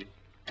lucky.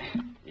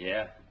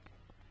 Yeah.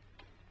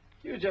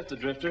 You were just a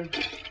drifter.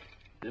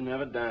 Didn't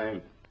have a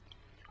dime.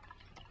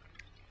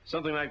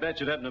 Something like that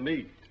should happen to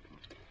me.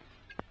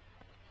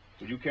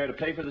 Would you care to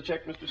pay for the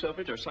check, Mr.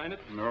 Selfridge, or sign it?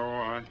 No,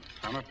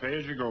 I'm a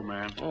pay-as-you-go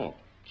man. Oh.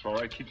 It's all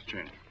right. Keep the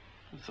change.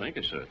 Thank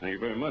you, sir. Thank you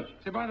very much.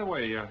 Say, by the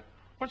way,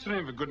 what's the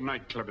name of a good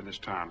nightclub in this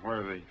town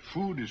where the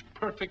food is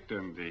perfect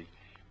and the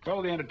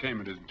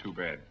entertainment isn't too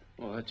bad?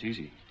 Well, that's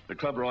easy. The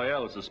Club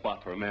Royale is the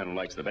spot for a man who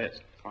likes the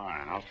best.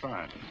 Fine, I'll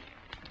try it.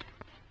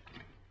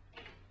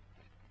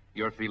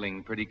 You're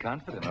feeling pretty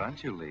confident,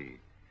 aren't you, Lee?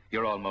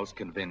 You're almost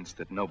convinced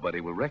that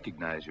nobody will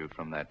recognize you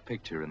from that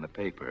picture in the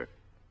paper.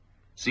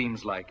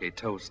 Seems like a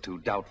toast to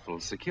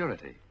doubtful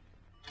security.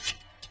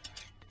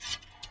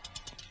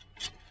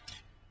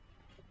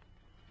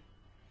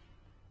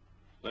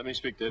 Let me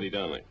speak to Eddie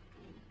Donnelly.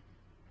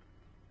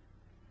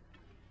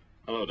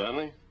 Hello,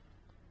 Donnelly.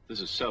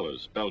 This is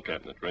Sellers, bell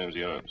captain at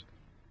Ramsey Arms.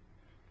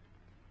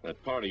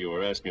 That party you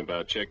were asking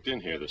about checked in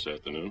here this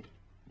afternoon.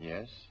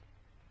 Yes?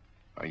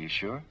 Are you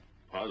sure?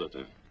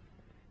 Positive.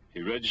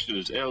 He registered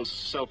as L.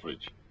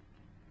 Selfridge.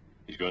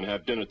 He's going to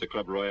have dinner at the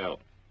Club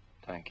Royale.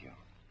 Thank you.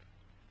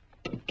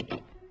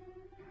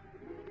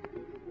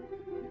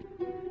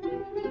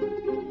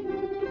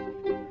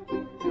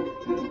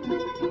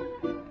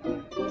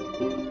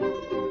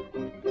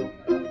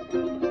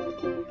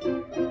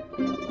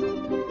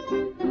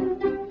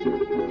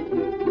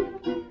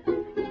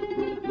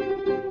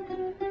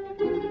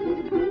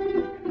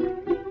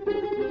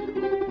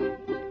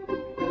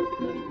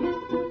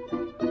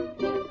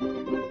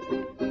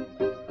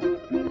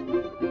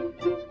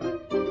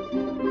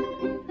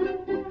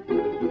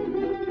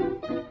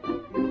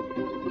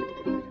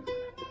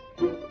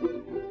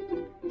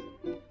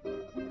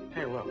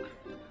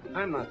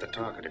 I'm not the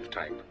talkative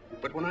type,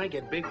 but when I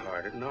get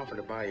big-hearted and offer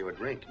to buy you a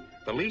drink,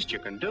 the least you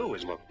can do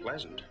is look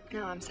pleasant.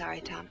 No, I'm sorry,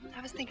 Tom.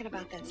 I was thinking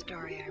about that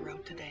story I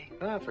wrote today.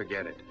 Ah,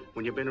 forget it.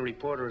 When you've been a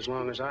reporter as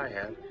long as I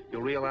have,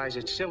 you'll realize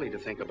it's silly to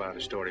think about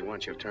a story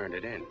once you've turned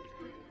it in.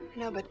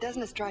 No, but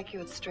doesn't it strike you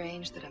it's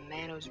strange that a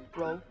man who's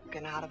broke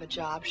and out of a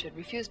job should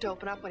refuse to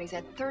open up when he's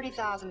had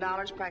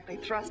 $30,000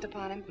 practically thrust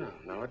upon him?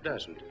 No, it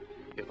doesn't.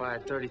 If I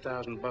had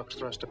 30,000 bucks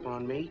thrust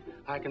upon me,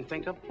 I can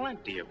think of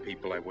plenty of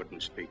people I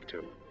wouldn't speak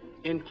to.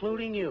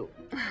 Including you.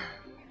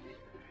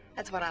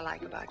 That's what I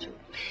like about you.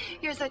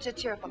 You're such a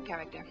cheerful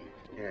character.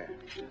 Yeah,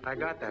 I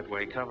got that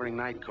way covering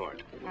night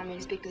court. Want me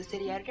to speak to the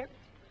city editor?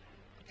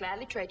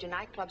 Gladly trade your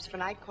nightclubs for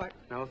night court.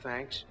 No,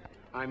 thanks.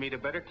 I meet a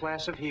better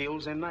class of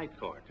heels in night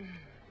court.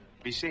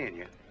 Be seeing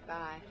you.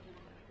 Bye.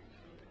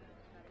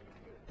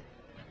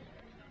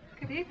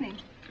 Good evening.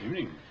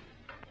 Evening.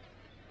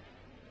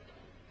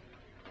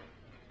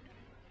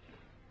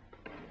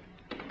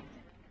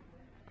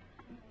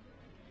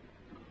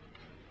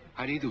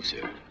 How do you do,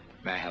 sir?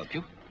 May I help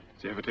you? Do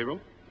you have a table?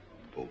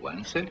 For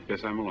one, sir?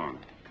 Yes, I'm alone.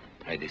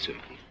 Ready, sir.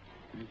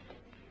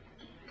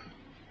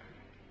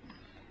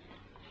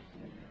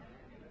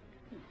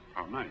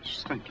 Oh,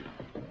 nice. Thank you.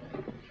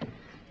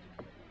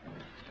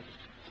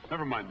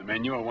 Never mind the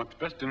menu. I want the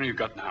best dinner you've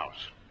got in the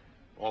house.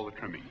 All the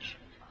trimmings.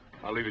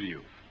 I'll leave it to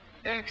you.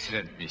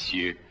 Excellent,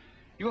 monsieur.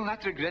 You will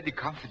not regret the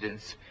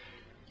confidence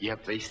you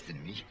have placed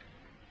in me.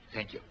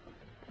 Thank you.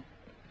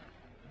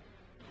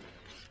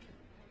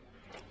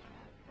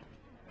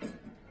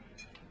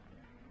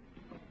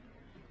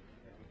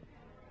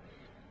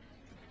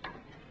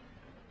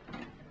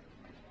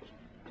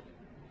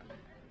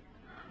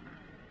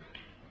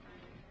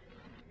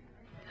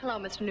 Hello,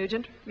 Mr.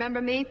 Nugent.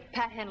 Remember me?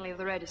 Pat Henley of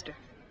the Register.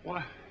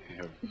 Why,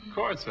 of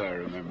course I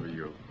remember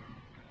you.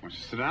 Want you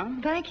to sit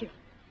down? Thank you.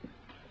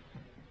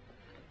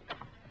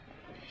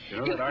 You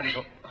know that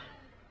article...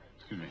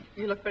 Excuse me.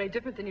 You look very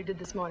different than you did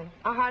this morning.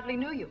 I hardly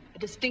knew you. A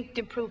distinct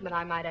improvement,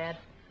 I might add.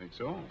 Think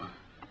so?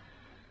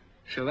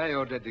 Shall I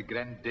order the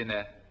grand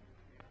dinner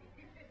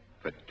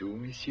for two,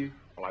 monsieur?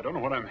 Well, I don't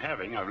know what I'm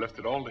having. I've left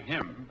it all to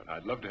him, but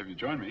I'd love to have you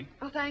join me.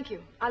 Oh, thank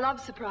you. I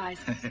love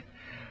surprises.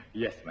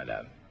 Yes,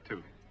 madame.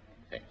 Two.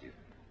 Thank you.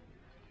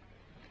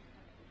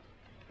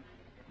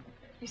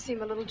 You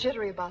seem a little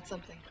jittery about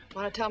something.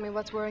 Want to tell me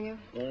what's worrying you?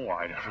 Oh,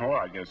 I don't know.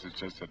 I guess it's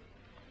just that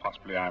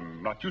possibly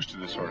I'm not used to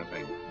this sort of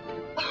thing.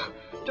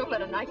 Don't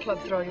let a nightclub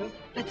throw you.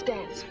 Let's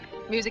dance.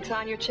 Music's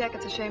on your check.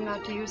 It's a shame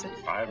not to use it.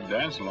 I haven't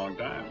danced in a long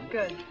time.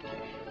 Good.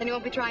 Then you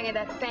won't be trying any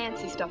of that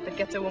fancy stuff that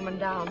gets a woman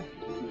down.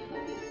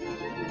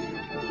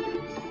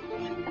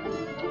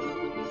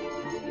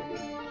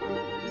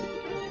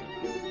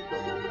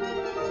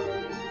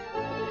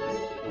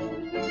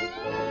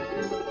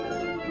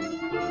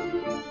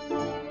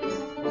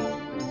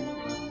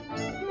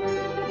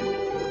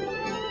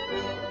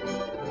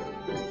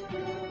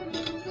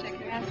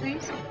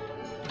 Please.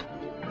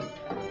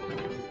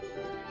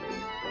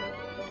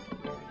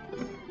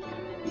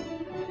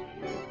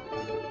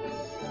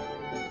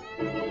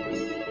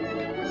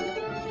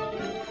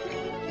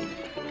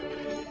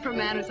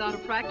 man who's out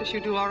of practice, you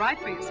do all right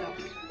for yourself.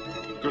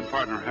 Good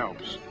partner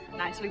helps.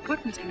 Nicely put,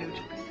 Mr.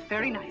 Nugent.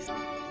 Very nicely.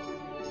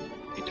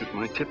 He took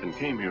my tip and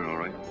came here, all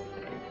right.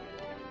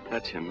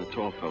 That's him, the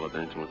tall fellow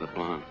dancing with the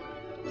blonde.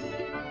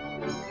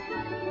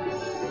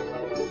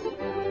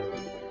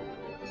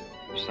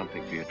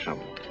 Something for your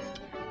trouble.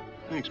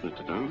 Thanks,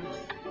 Mr. Donnelly.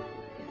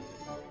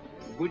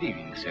 Good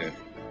evening, sir.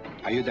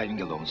 Are you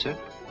dining alone, sir?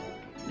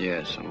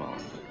 Yes, alone.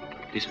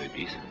 This way,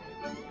 please.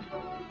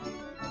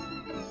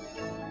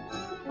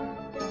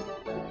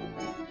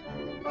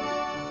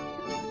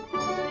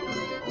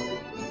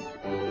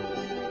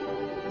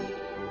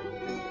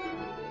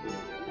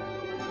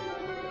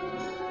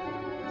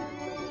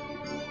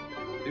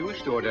 Do you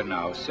wish to order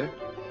now, sir?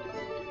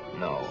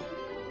 No,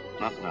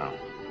 not now.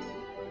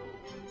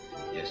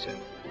 Yes, sir.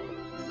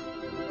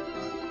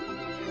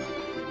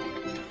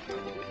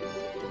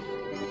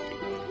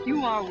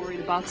 You are worried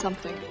about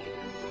something.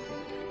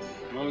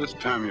 Well, this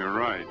time you're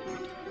right.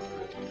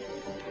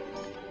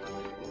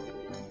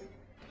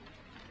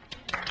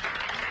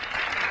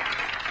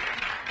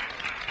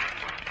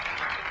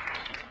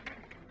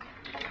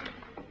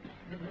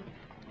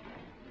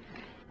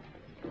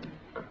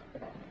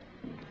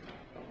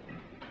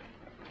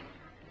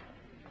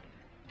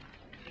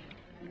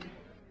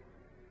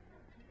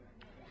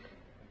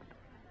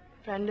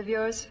 Friend of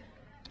yours?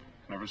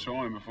 Never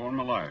saw him before in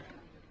my life.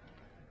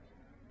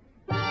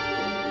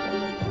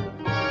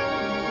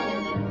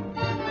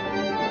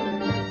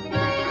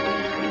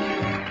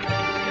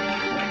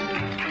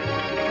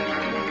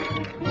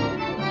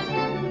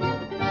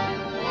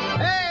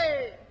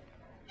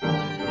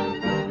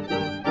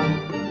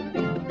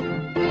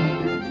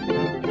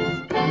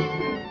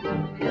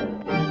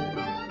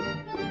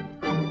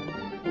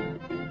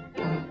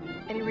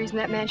 Any reason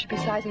that man should be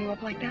sizing you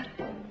up like that?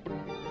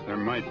 There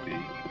might be.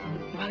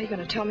 Well, are you going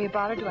to tell me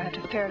about it, or do I have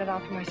to ferret it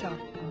out for myself?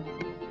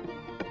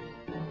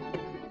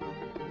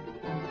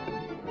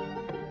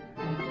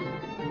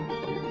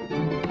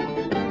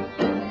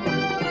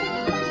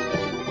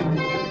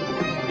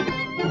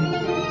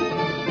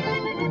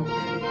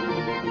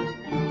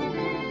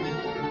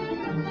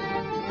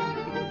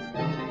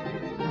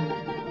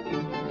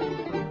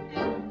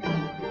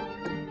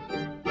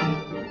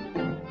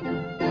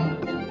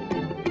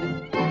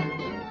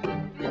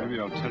 Maybe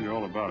I'll tell you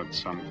all about it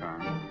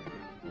sometime.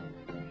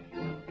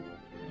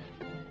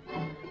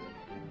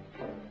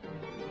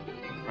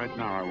 Right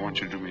now, I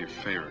want you to do me a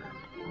favor.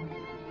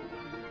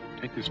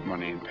 Take this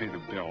money and pay the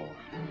bill.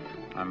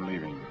 I'm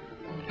leaving.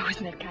 Oh,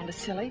 isn't that kind of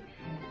silly?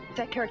 If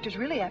that character's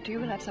really after you,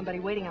 we'll have somebody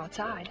waiting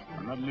outside.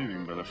 I'm not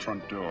leaving by the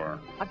front door.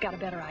 I've got a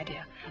better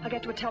idea. I'll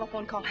get to a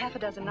telephone call half a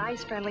dozen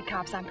nice, friendly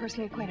cops I'm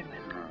personally acquainted with.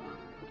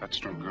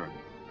 That's no good.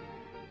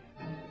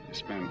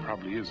 This man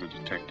probably is a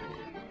detective.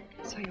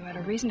 So you had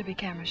a reason to be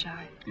camera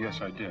shy. Yes,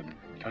 I did.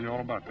 Tell you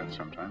all about that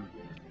sometime.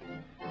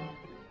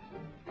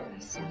 I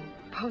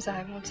suppose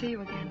I won't see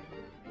you again.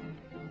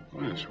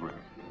 Oh, yes, well,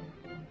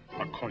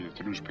 I'll call you at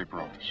the newspaper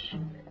office.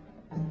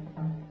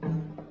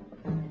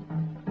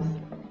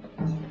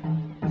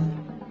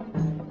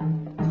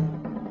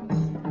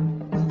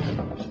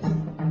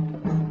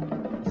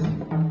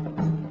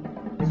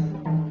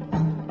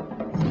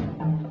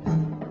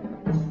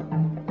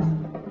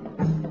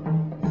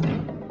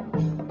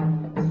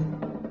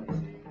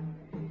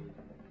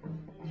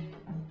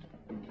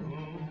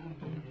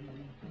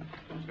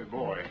 Say,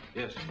 boy.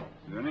 Yes. Is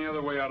there any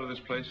other way out of this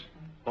place?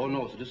 Oh,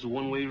 no, sir. This is a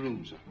one-way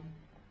room, sir.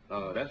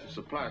 That's the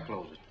supply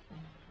closet.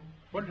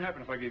 What'd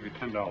happen if I gave you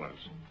 $10?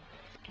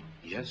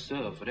 Yes,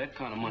 sir. For that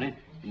kind of money,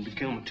 it can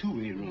become a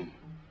two-way room.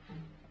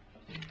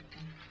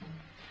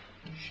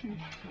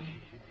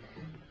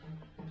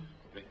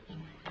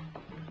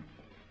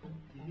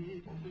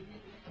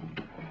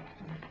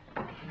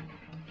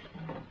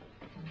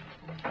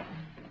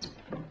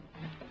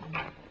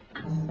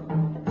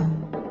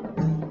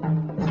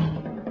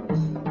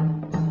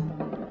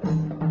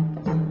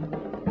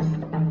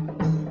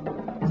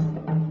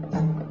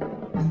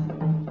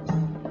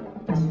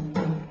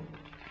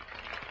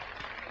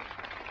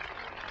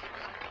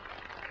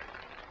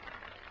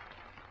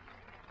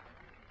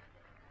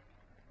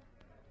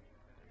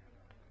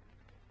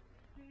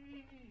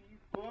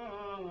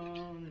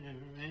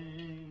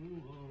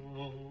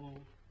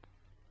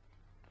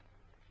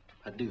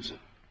 I do, sir.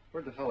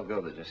 Where'd the fellow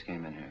go that just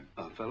came in here?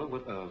 Fella?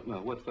 What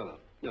fella?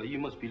 No, you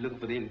must be looking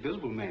for the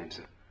invisible man,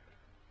 sir.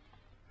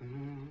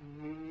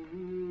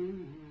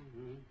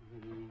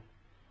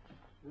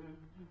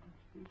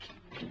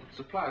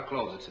 Supply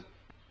closet, sir.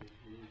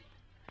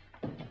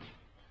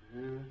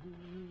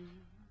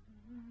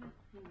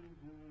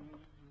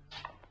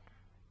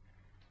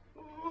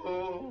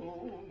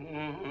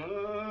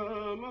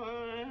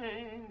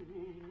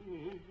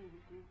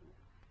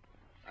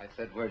 I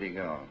said, where'd he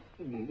go?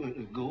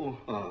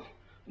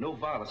 No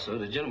violence, sir.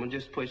 The gentleman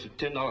just placed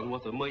 $10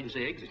 worth of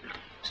emergency exit.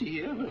 See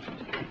here?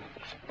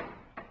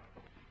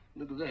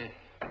 Look at that.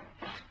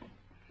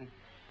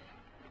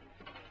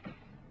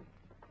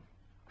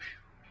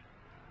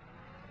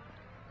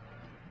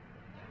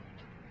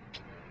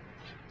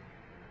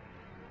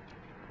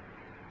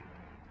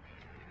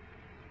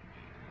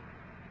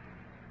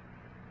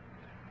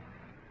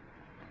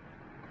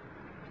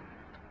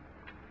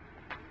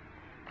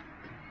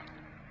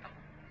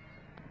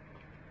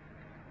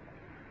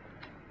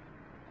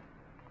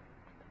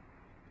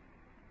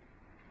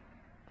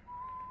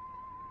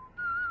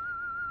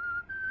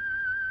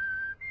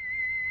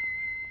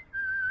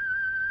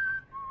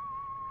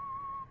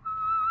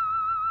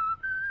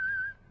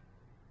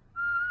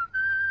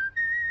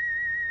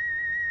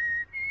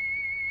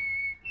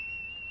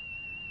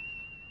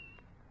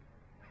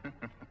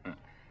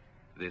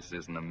 This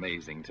is an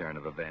amazing turn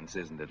of events,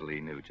 isn't it,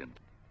 Lee Nugent?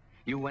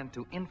 You went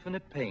to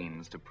infinite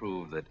pains to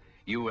prove that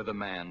you were the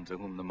man to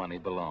whom the money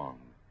belonged.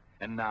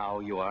 And now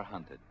you are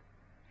hunted.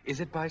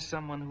 Is it by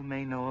someone who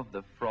may know of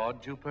the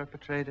fraud you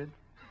perpetrated?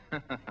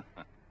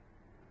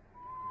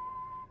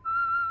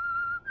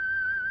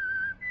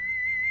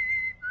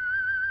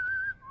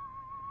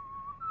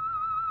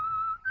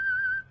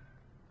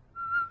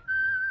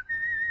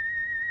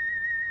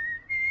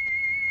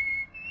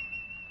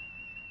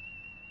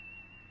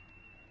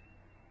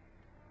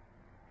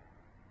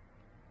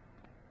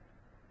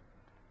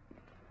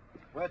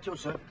 Where to,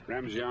 sir?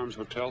 Ramsey Arms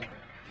Hotel.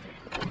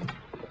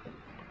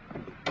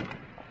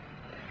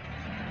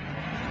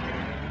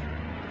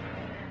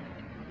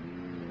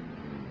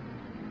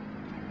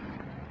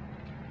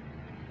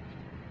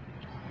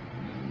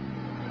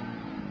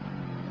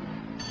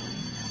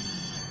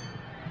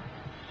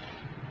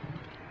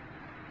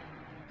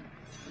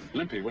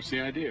 Limpy, what's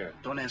the idea?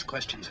 Don't ask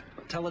questions.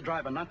 Tell the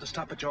driver not to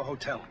stop at your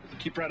hotel.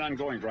 Keep right on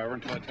going, driver,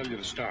 until I tell you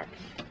to stop.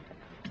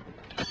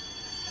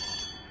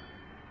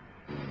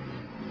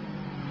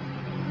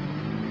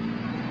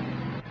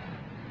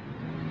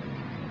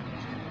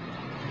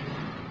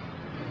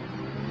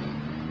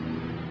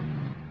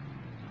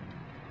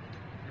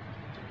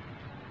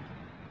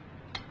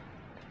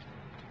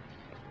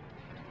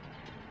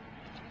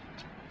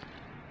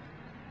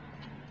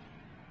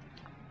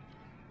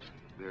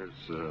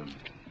 There's a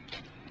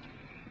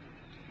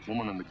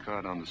woman in the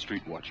car down the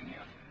street watching you.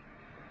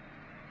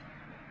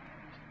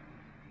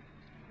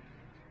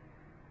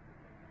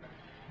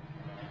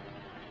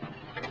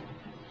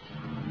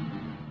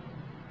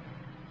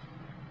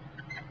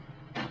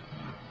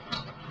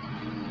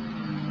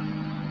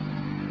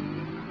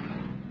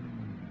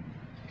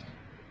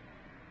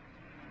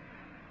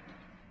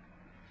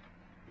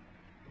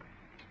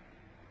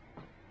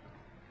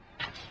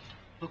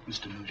 Look,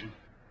 Mr. Nugent,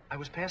 I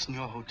was passing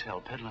your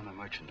hotel peddling my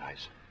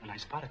merchandise, and I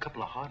spot a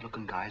couple of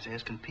hard-looking guys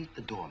asking Pete,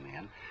 the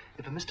doorman,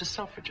 if a Mr.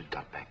 Selfridge had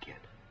got back yet.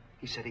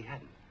 He said he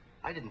hadn't.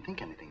 I didn't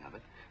think anything of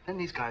it. Then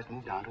these guys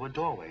moved down to a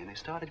doorway, and they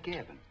started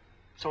gabbing.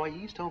 So I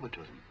eased over to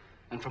them.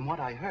 And from what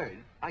I heard,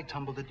 I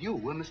tumbled that you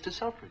were Mr.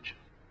 Selfridge.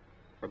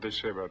 What'd they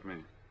say about me?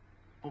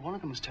 Well, one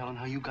of them was telling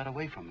how you got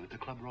away from him at the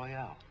Club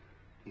Royale.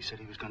 He said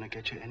he was going to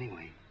get you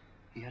anyway.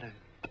 He had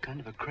a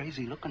kind of a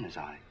crazy look in his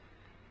eye.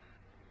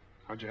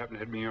 How'd you happen to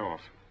hit me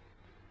off?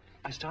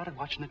 I started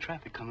watching the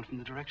traffic coming from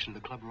the direction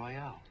of the Club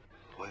Royale.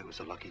 Boy, it was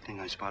a lucky thing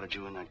I spotted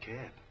you in that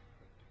cab.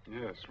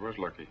 Yes, it was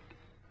lucky.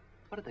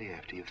 What are they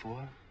after you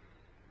for?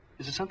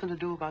 Is it something to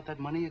do about that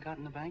money you got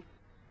in the bank?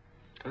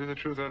 Tell you the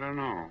truth, I don't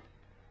know.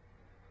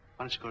 Why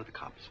don't you go to the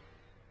cops?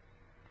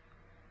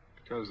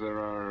 Because there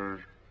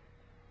are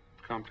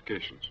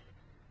complications.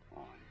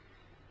 Oh,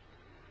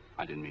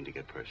 I didn't mean to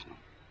get personal.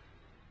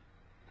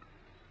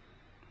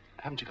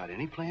 Haven't you got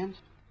any plans?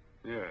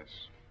 Yes.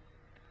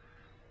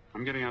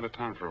 I'm getting out of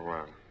town for a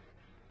while.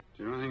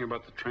 Do you know anything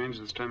about the trains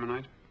this time of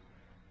night?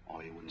 Oh,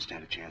 you wouldn't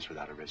stand a chance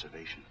without a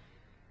reservation.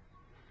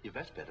 Your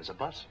best bet is a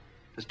bus.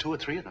 There's 2 or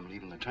 3 of them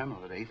leaving the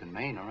terminal at 8th and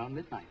Main around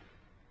midnight.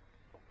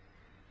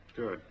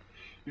 Good.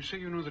 You say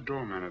you know the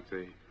doorman at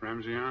the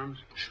Ramsey Arms?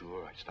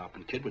 Sure, I stop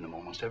and kid with him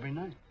almost every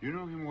night. You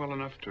know him well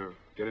enough to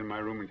get in my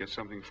room and get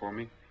something for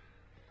me?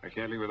 I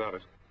can't leave without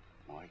it.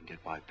 Oh, I can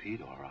get by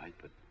Pete, all right,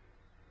 but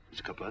there's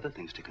a couple other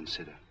things to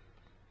consider.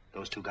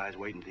 Those 2 guys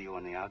waiting for you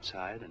on the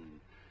outside, and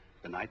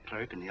the night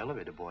clerk and the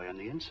elevator boy on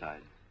the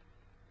inside.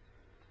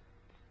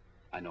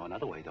 I know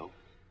another way, though.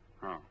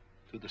 How?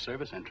 Through the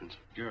service entrance.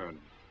 Good.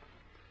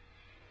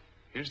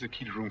 Here's the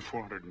key to room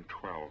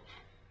 412.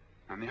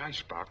 On the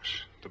ice box,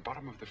 at the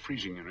bottom of the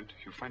freezing unit,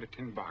 you'll find a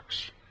tin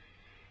box.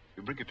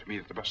 You bring it to me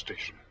at the bus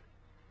station.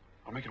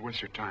 I'll make it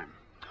worth your time.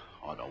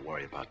 Oh, don't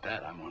worry about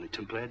that. I'm only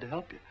too glad to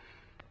help you.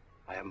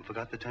 I haven't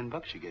forgot the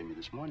 $10 you gave me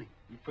this morning.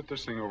 You put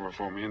this thing over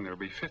for me, and there'll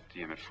be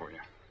 50 in it for you.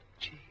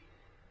 Gee,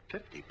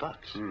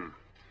 $50?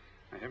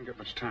 I haven't got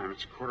much time.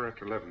 It's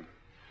 11:15.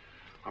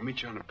 I'll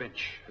meet you on a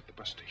bench at the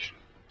bus station.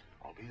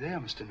 I'll be there,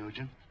 Mr.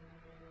 Nugent.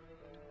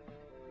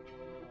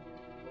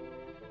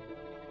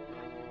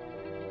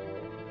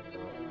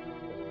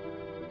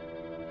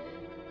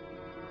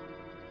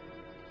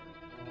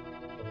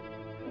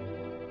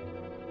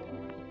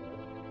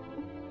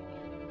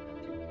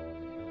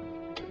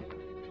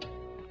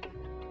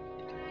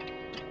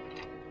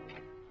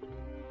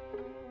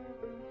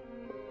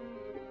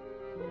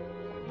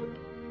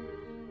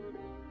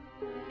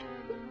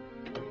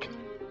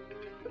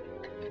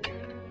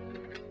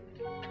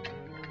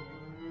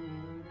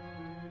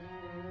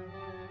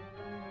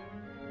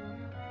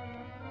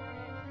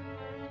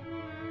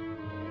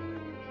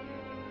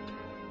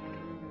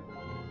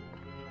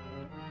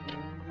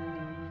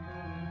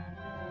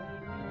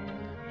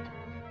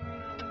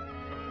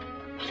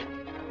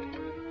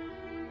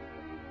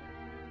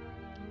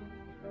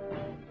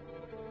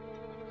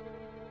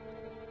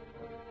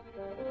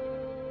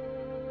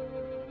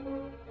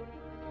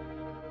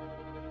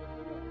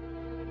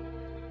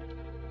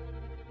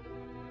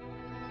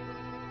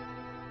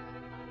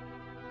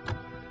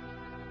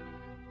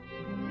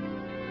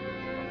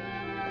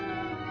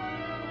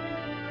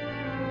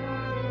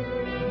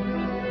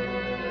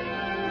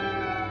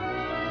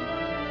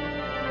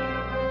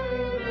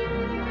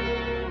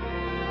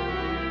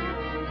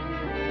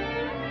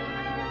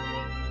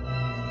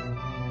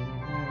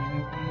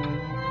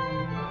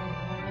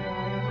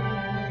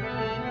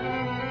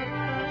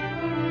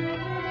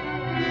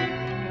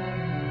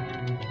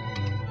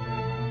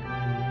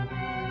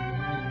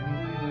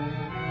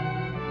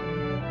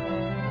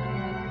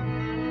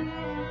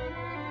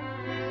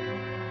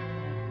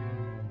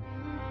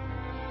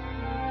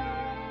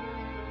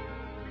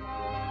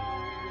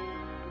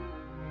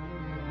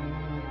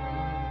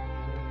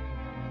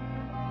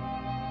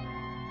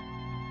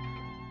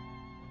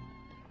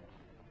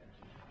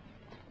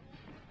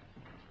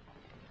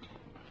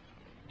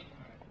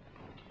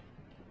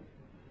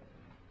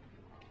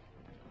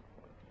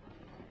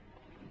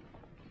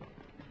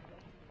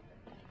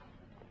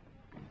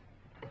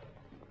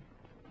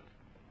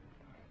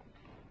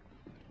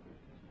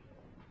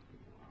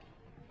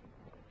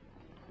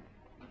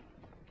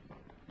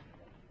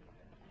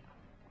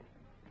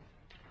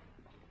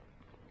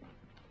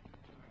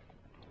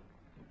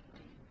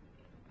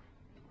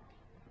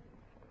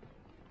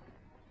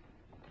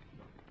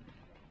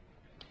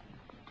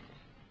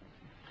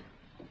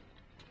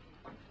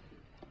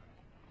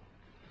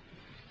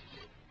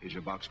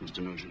 Here's your box,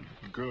 Mr. Nugent.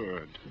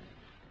 Good.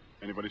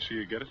 Anybody see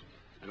you get it?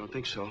 I don't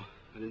think so.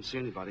 I didn't see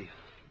anybody.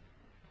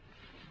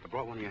 I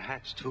brought one of your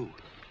hats, too.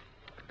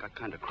 It got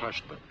kind of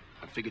crushed, but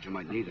I figured you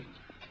might need it.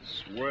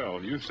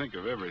 Swell. You think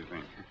of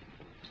everything.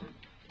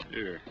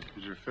 Here's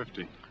your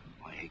 50.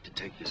 I hate to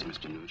take this,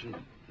 Mr. Nugent.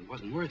 It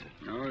wasn't worth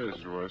it. Oh, yes,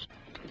 it was.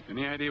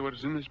 Any idea what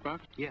is in this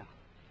box? Yeah.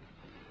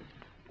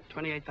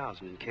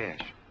 $28,000 in cash.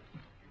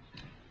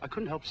 I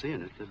couldn't help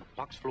seeing it. The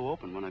box flew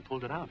open when I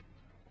pulled it out.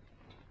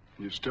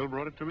 You still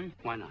brought it to me?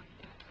 Why not?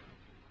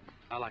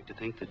 I like to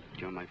think that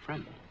you're my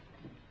friend.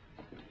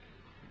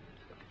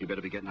 You better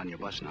be getting on your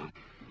bus now.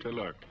 Say,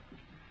 look,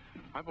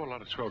 I bought a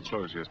lot of swell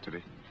clothes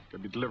yesterday.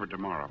 They'll be delivered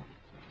tomorrow.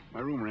 My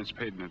room rent's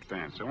paid in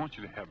advance. I want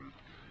you to have them.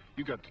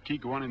 You got the key.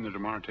 Go on in there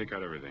tomorrow and take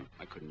out everything.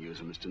 I couldn't use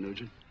them, Mr.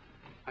 Nugent.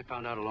 I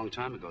found out a long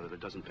time ago that it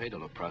doesn't pay to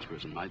look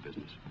prosperous in my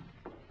business.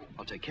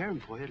 I'll take care of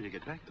them for you till you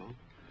get back, though.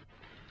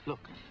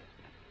 Look,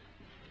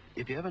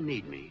 if you ever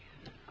need me,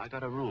 I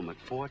got a room at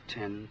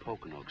 410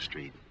 Pocono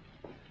Street.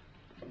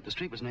 The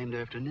street was named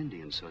after an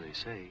Indian, so they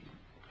say.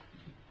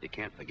 You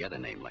can't forget a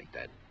name like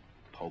that,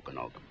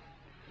 Pocono.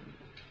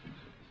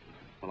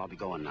 Well, I'll be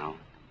going now.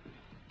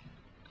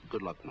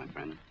 Good luck, my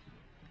friend.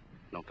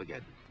 Don't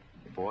forget,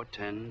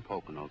 410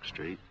 Pocono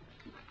Street,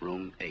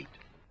 room 8.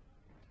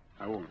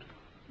 I won't.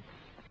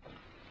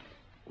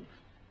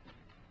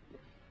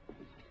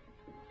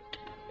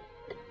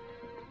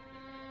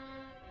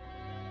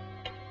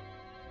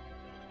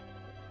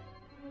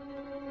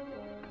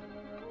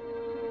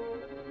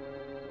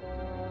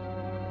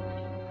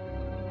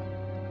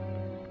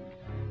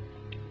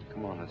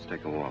 Come on, let's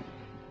take a walk.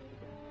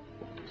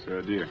 What's the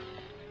idea?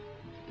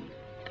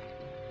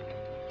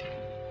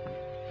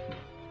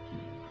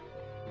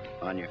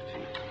 On your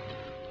feet.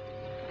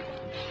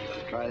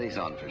 Try these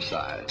on for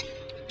size.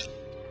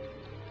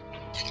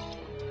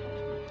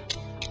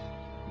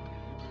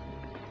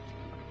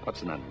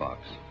 What's in that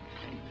box?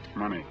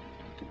 Money.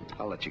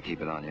 I'll let you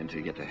keep it on you until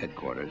you get to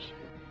headquarters.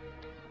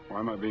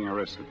 Why am I being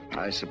arrested?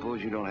 I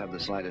suppose you don't have the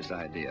slightest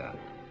idea.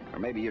 Or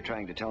maybe you're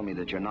trying to tell me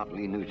that you're not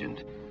Lee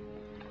Nugent.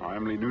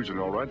 I'm Lee Nugent,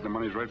 all right. The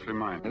money's rightfully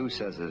mine. Who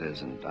says it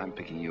isn't? I'm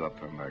picking you up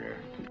for murder.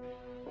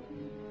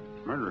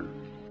 Murder?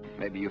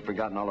 Maybe you've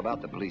forgotten all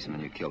about the policeman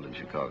you killed in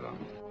Chicago.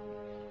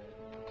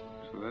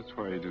 So that's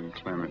why you didn't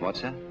claim it.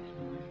 What's that?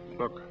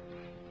 Look,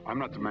 I'm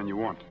not the man you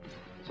want.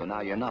 So now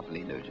you're not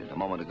Lee Nugent. A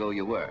moment ago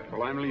you were.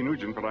 Well, I'm Lee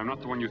Nugent, but I'm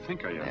not the one you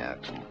think I am. Yeah,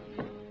 come on.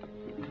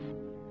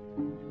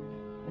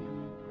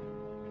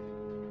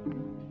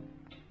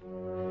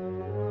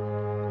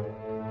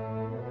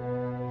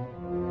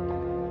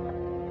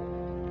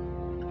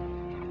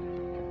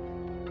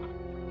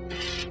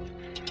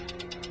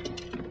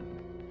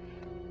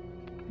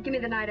 Give me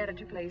the night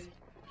editor, please.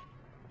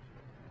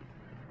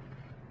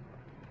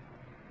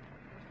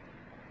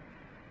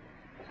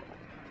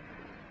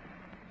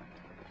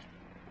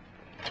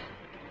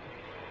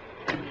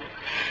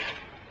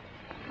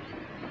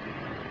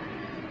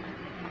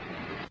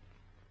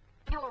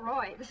 Hello,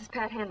 Roy. This is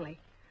Pat Henley.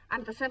 I'm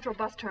at the Central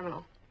Bus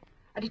Terminal.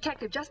 A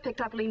detective just picked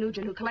up Lee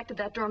Nugent, who collected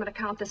that dormant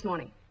account this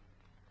morning.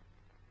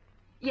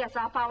 Yes,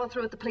 I'll follow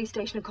through at the police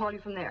station and call you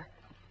from there.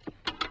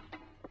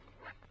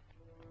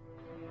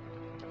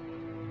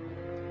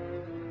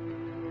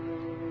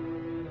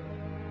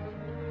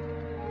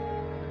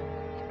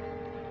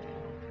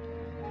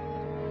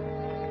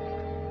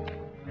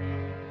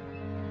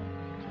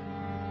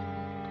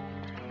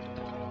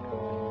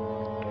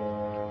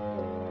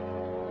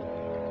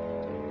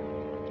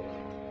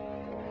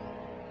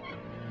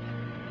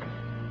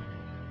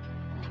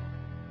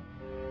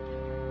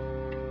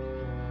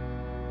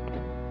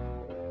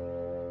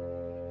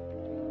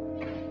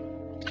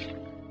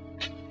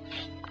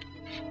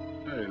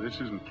 This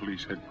isn't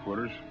police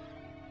headquarters.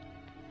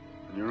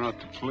 And you're not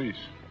the police.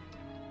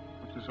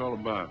 What's this all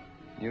about?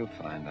 You'll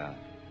find out.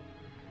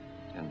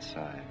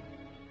 Inside.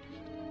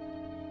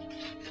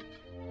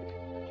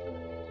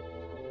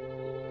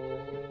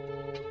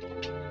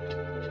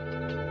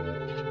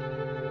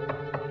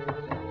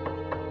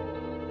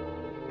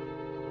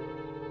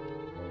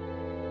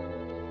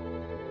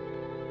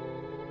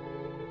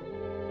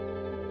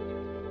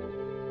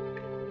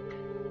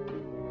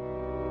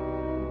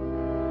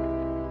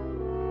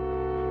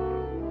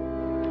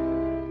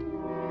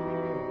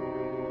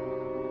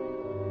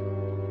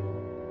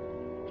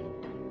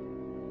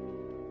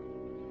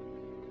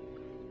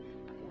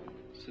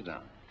 Sit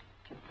down.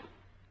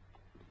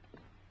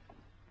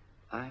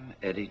 I'm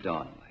Eddie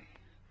Donnelly.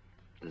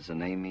 Does the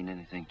name mean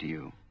anything to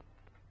you?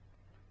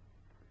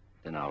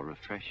 Then I'll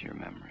refresh your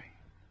memory.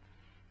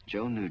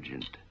 Joe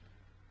Nugent,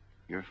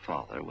 your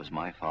father, was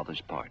my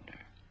father's partner.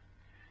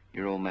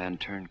 Your old man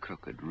turned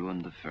crooked,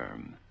 ruined the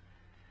firm,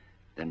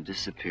 then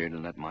disappeared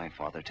and let my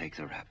father take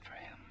the rap for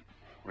him.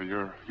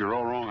 Well, you're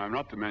all wrong. I'm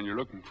not the man you're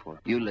looking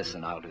for. You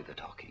listen, I'll do the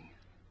talking.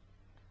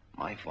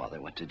 My father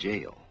went to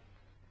jail.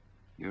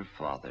 Your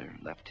father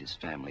left his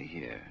family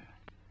here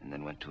and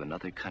then went to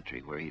another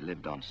country where he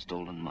lived on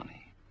stolen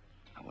money.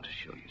 I want to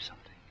show you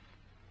something.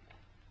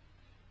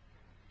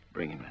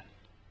 Bring him in.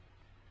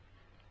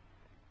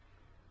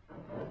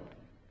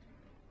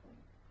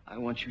 I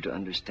want you to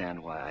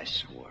understand why I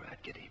swore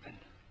I'd get even.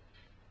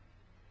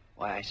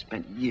 Why I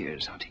spent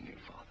years hunting your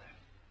father.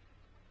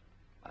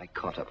 I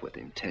caught up with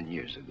him 10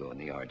 years ago in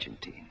the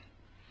Argentine.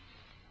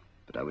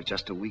 But I was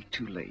just a week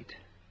too late.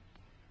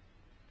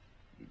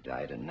 He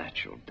died a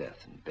natural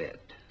death in bed.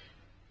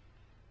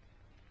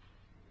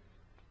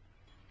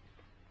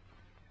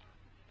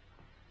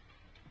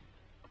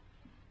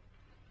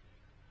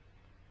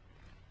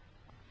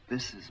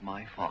 This is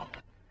my father.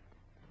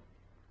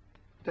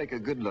 Take a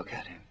good look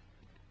at him.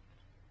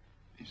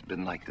 He's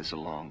been like this a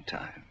long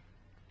time.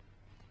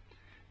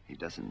 He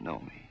doesn't know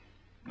me,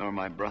 nor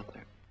my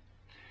brother.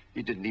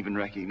 He didn't even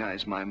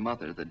recognize my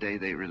mother the day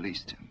they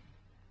released him.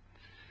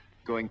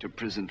 Going to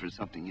prison for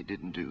something he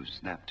didn't do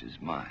snapped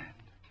his mind.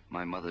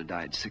 My mother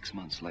died 6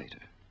 months later.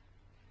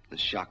 The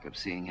shock of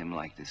seeing him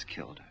like this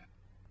killed her.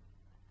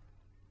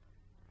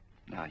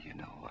 Now you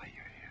know why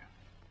you're here.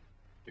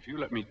 If you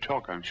let me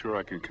talk, I'm sure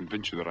I can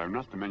convince you that I'm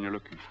not the man you're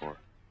looking for.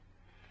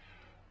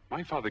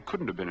 My father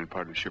couldn't have been in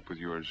partnership with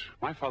yours.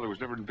 My father was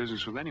never in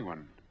business with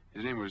anyone.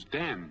 His name was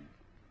Dan,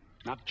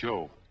 not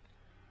Joe.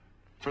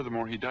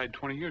 Furthermore, he died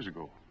 20 years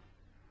ago.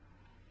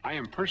 I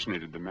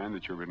impersonated the man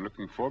that you've been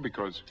looking for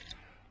because,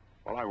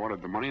 well, I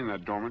wanted the money in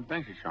that dormant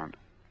bank account.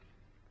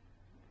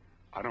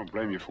 I don't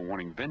blame you for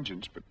wanting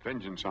vengeance, but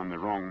vengeance on the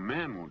wrong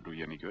man won't do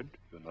you any good.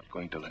 You're not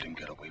going to let him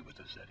get away with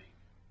this,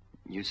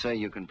 Eddie. You say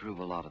you can prove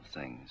a lot of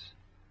things,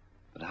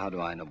 but how do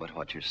I know but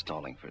what you're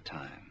stalling for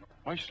time?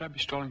 Why should I be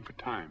stalling for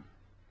time?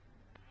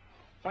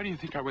 Why do you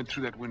think I went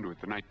through that window at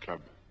the nightclub?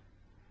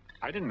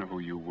 I didn't know who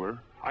you were.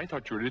 I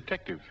thought you were a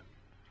detective.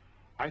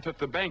 I thought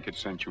the bank had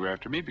sent you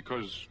after me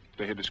because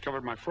they had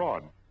discovered my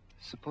fraud.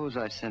 Suppose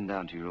I send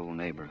down to your old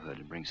neighborhood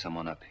and bring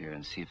someone up here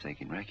and see if they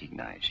can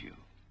recognize you.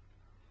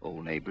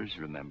 Old neighbors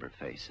remember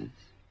faces.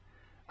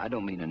 I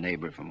don't mean a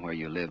neighbor from where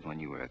you lived when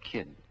you were a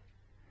kid.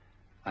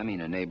 I mean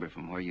a neighbor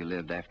from where you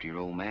lived after your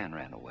old man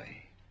ran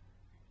away.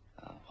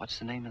 What's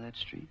the name of that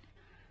street?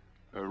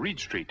 Reed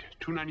Street,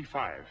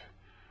 295.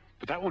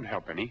 But that won't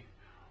help any.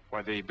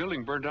 Why, the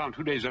building burned down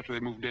 2 days after they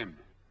moved in.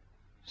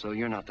 So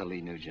you're not the Lee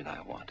Nugent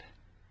I want.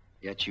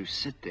 Yet you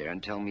sit there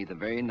and tell me the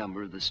very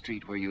number of the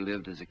street where you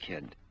lived as a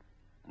kid.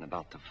 And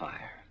about the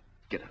fire.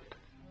 Get up.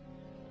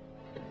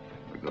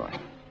 We're going.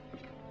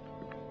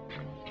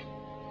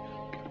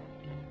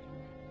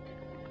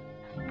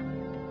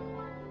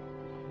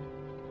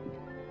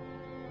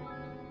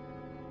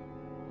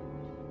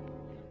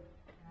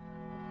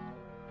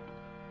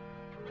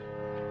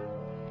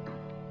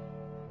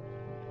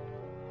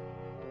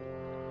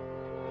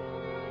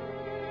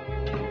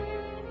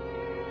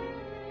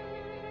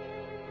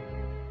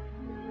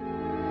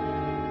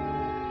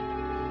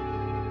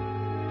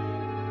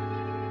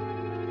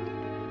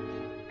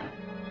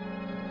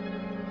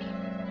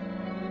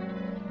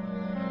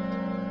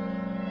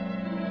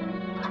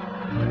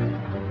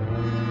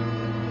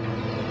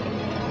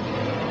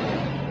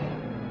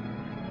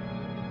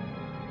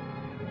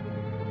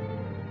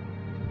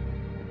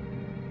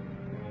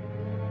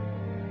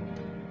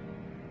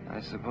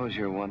 I suppose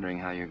you're wondering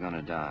how you're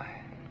gonna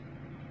die.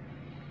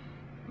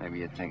 Maybe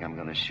you think I'm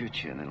gonna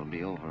shoot you and it'll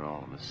be over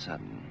all of a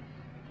sudden.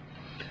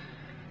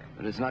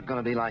 But it's not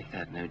gonna be like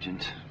that,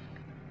 Nugent.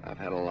 I've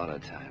had a lot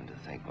of time to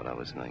think what I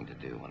was going to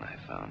do when I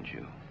found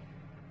you.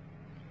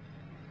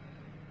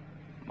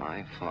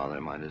 My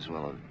father might as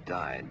well have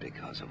died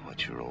because of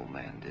what your old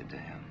man did to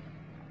him.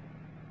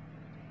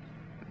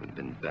 It would have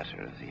been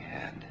better if he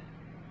had.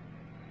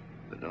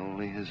 But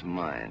only his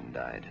mind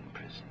died in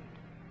prison.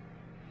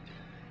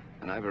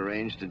 And I've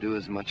arranged to do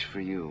as much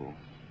for you.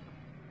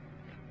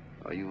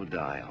 Or you will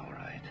die, all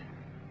right.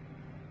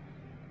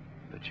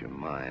 But your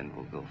mind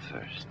will go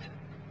first.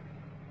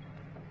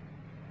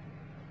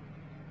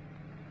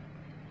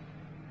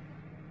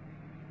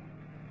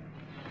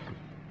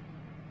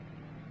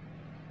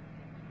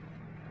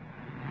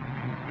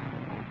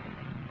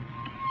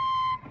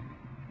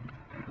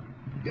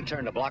 You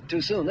turned the block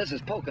too soon. This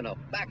is Pocono.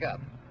 Back up.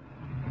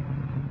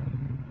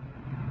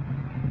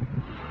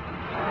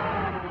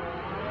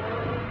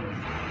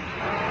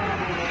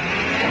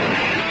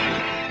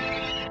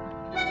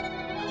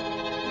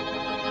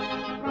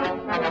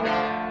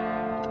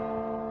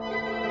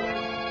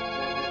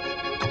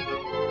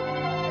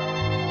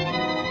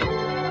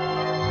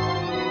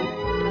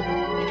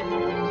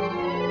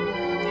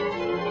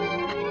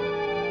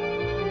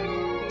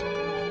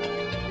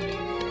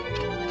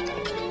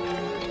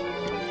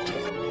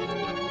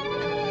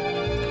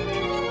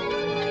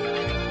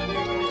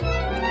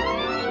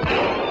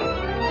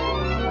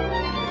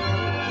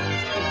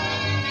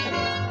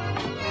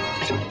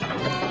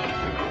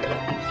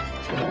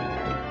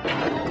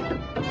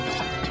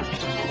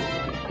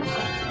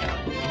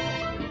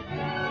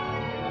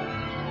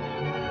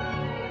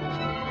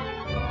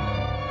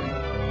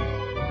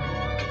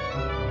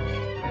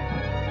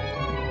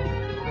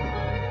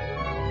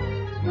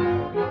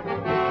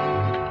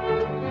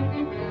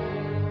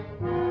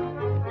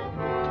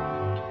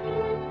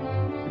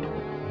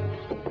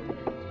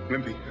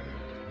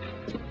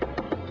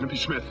 Limpy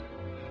Smith.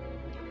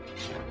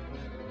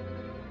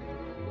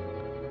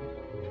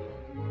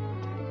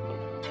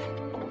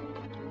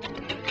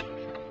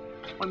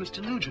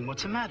 Mr. Nugent.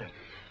 What's the matter?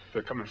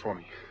 They're coming for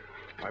me.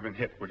 I've been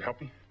hit. Would you help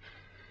me?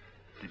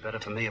 It'd be better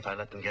for me if I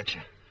let them get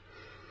you.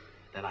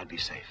 Then I'd be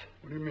safe.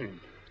 What do you mean?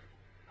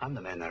 I'm the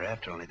man they're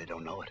after, only they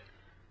don't know it.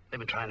 They've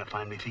been trying to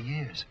find me for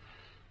years.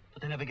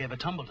 But they never gave a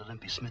tumble to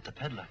Limpy Smith, the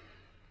peddler.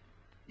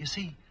 You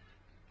see,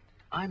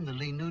 I'm the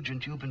Lee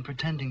Nugent you've been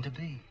pretending to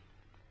be.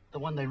 The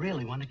one they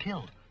really want to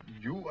kill.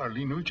 You are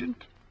Lee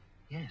Nugent?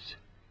 Yes.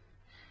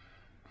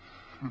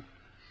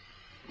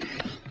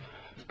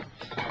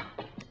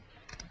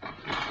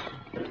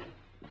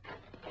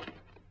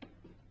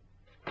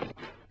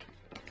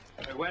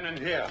 I went in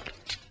here.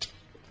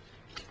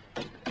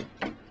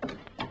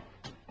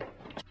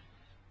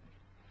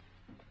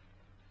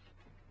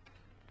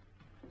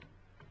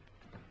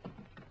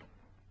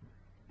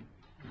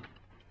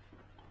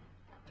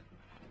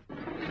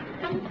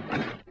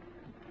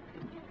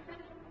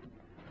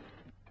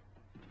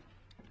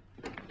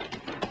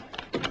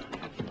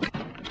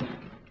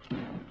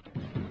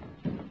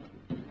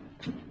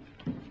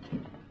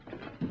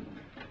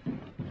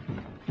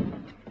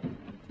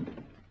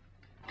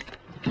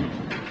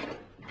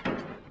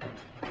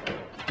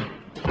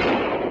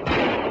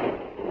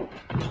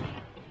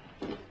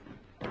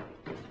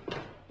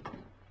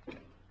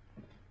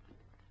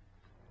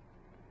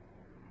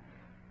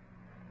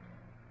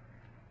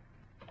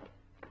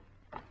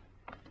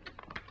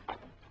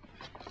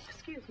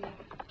 Excuse me.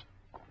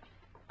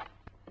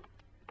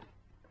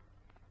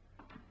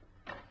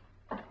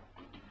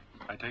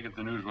 I take it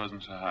the news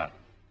wasn't so hot.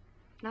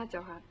 Not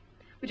so hot.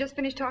 We just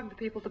finished talking to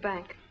people at the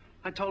bank.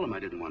 I told them I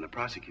didn't want to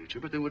prosecute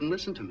you, but they wouldn't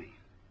listen to me.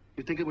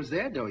 You'd think it was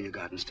their dough you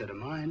got instead of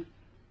mine.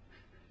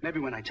 Maybe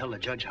when I tell the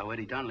judge how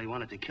Eddie Donnelly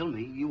wanted to kill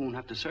me, you won't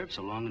have to serve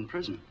so long in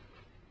prison.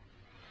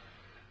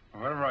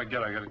 Well, whatever I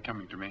get it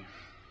coming to me.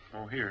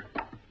 Oh, here.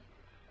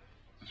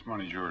 This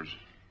money's yours.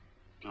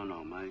 Oh,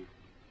 no,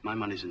 my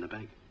money's in the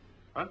bank.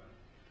 What?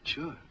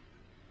 Sure.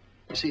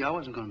 You see, I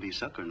wasn't going to be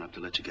sucker enough to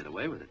let you get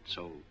away with it,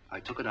 so I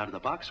took it out of the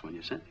box when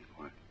you sent me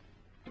for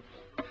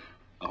it.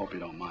 I hope you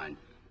don't mind.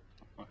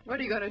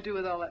 What are you going to do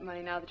with all that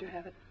money now that you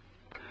have it?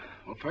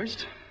 Well,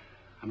 first,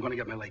 I'm going to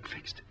get my leg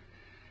fixed.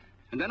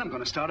 And then I'm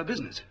going to start a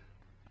business.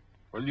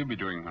 What'll you be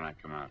doing when I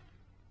come out?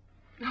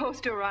 Oh,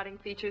 still writing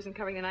features and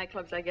covering the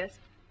nightclubs, I guess.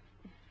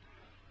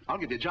 I'll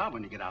give you a job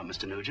when you get out,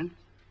 Mr. Nugent.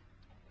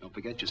 Don't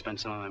forget you spent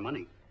some of my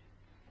money.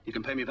 You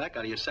can pay me back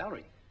out of your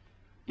salary.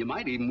 You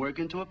might even work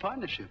into a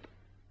partnership.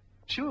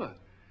 Sure.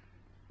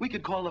 We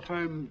could call the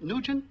firm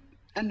Nugent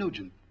and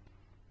Nugent.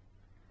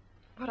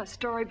 What a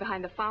story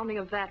behind the founding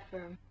of that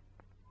firm.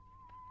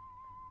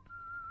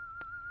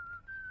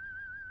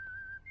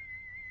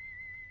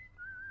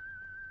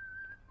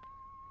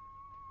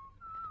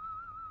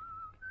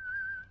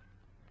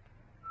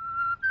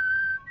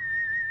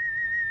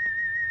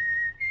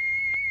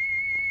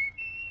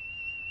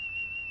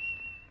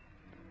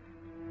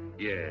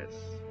 Yes,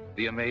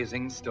 the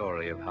amazing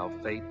story of how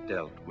fate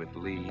dealt with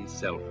Lee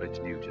Selfridge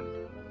Nugent,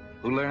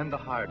 who learned the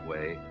hard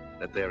way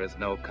that there is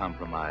no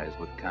compromise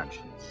with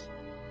conscience.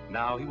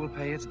 Now he will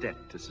pay his debt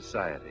to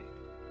society,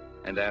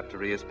 and after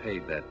he has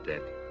paid that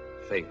debt,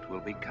 fate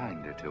will be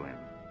kinder to him.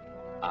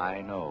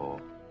 I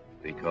know,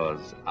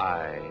 because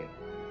I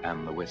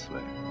am the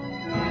Whistler.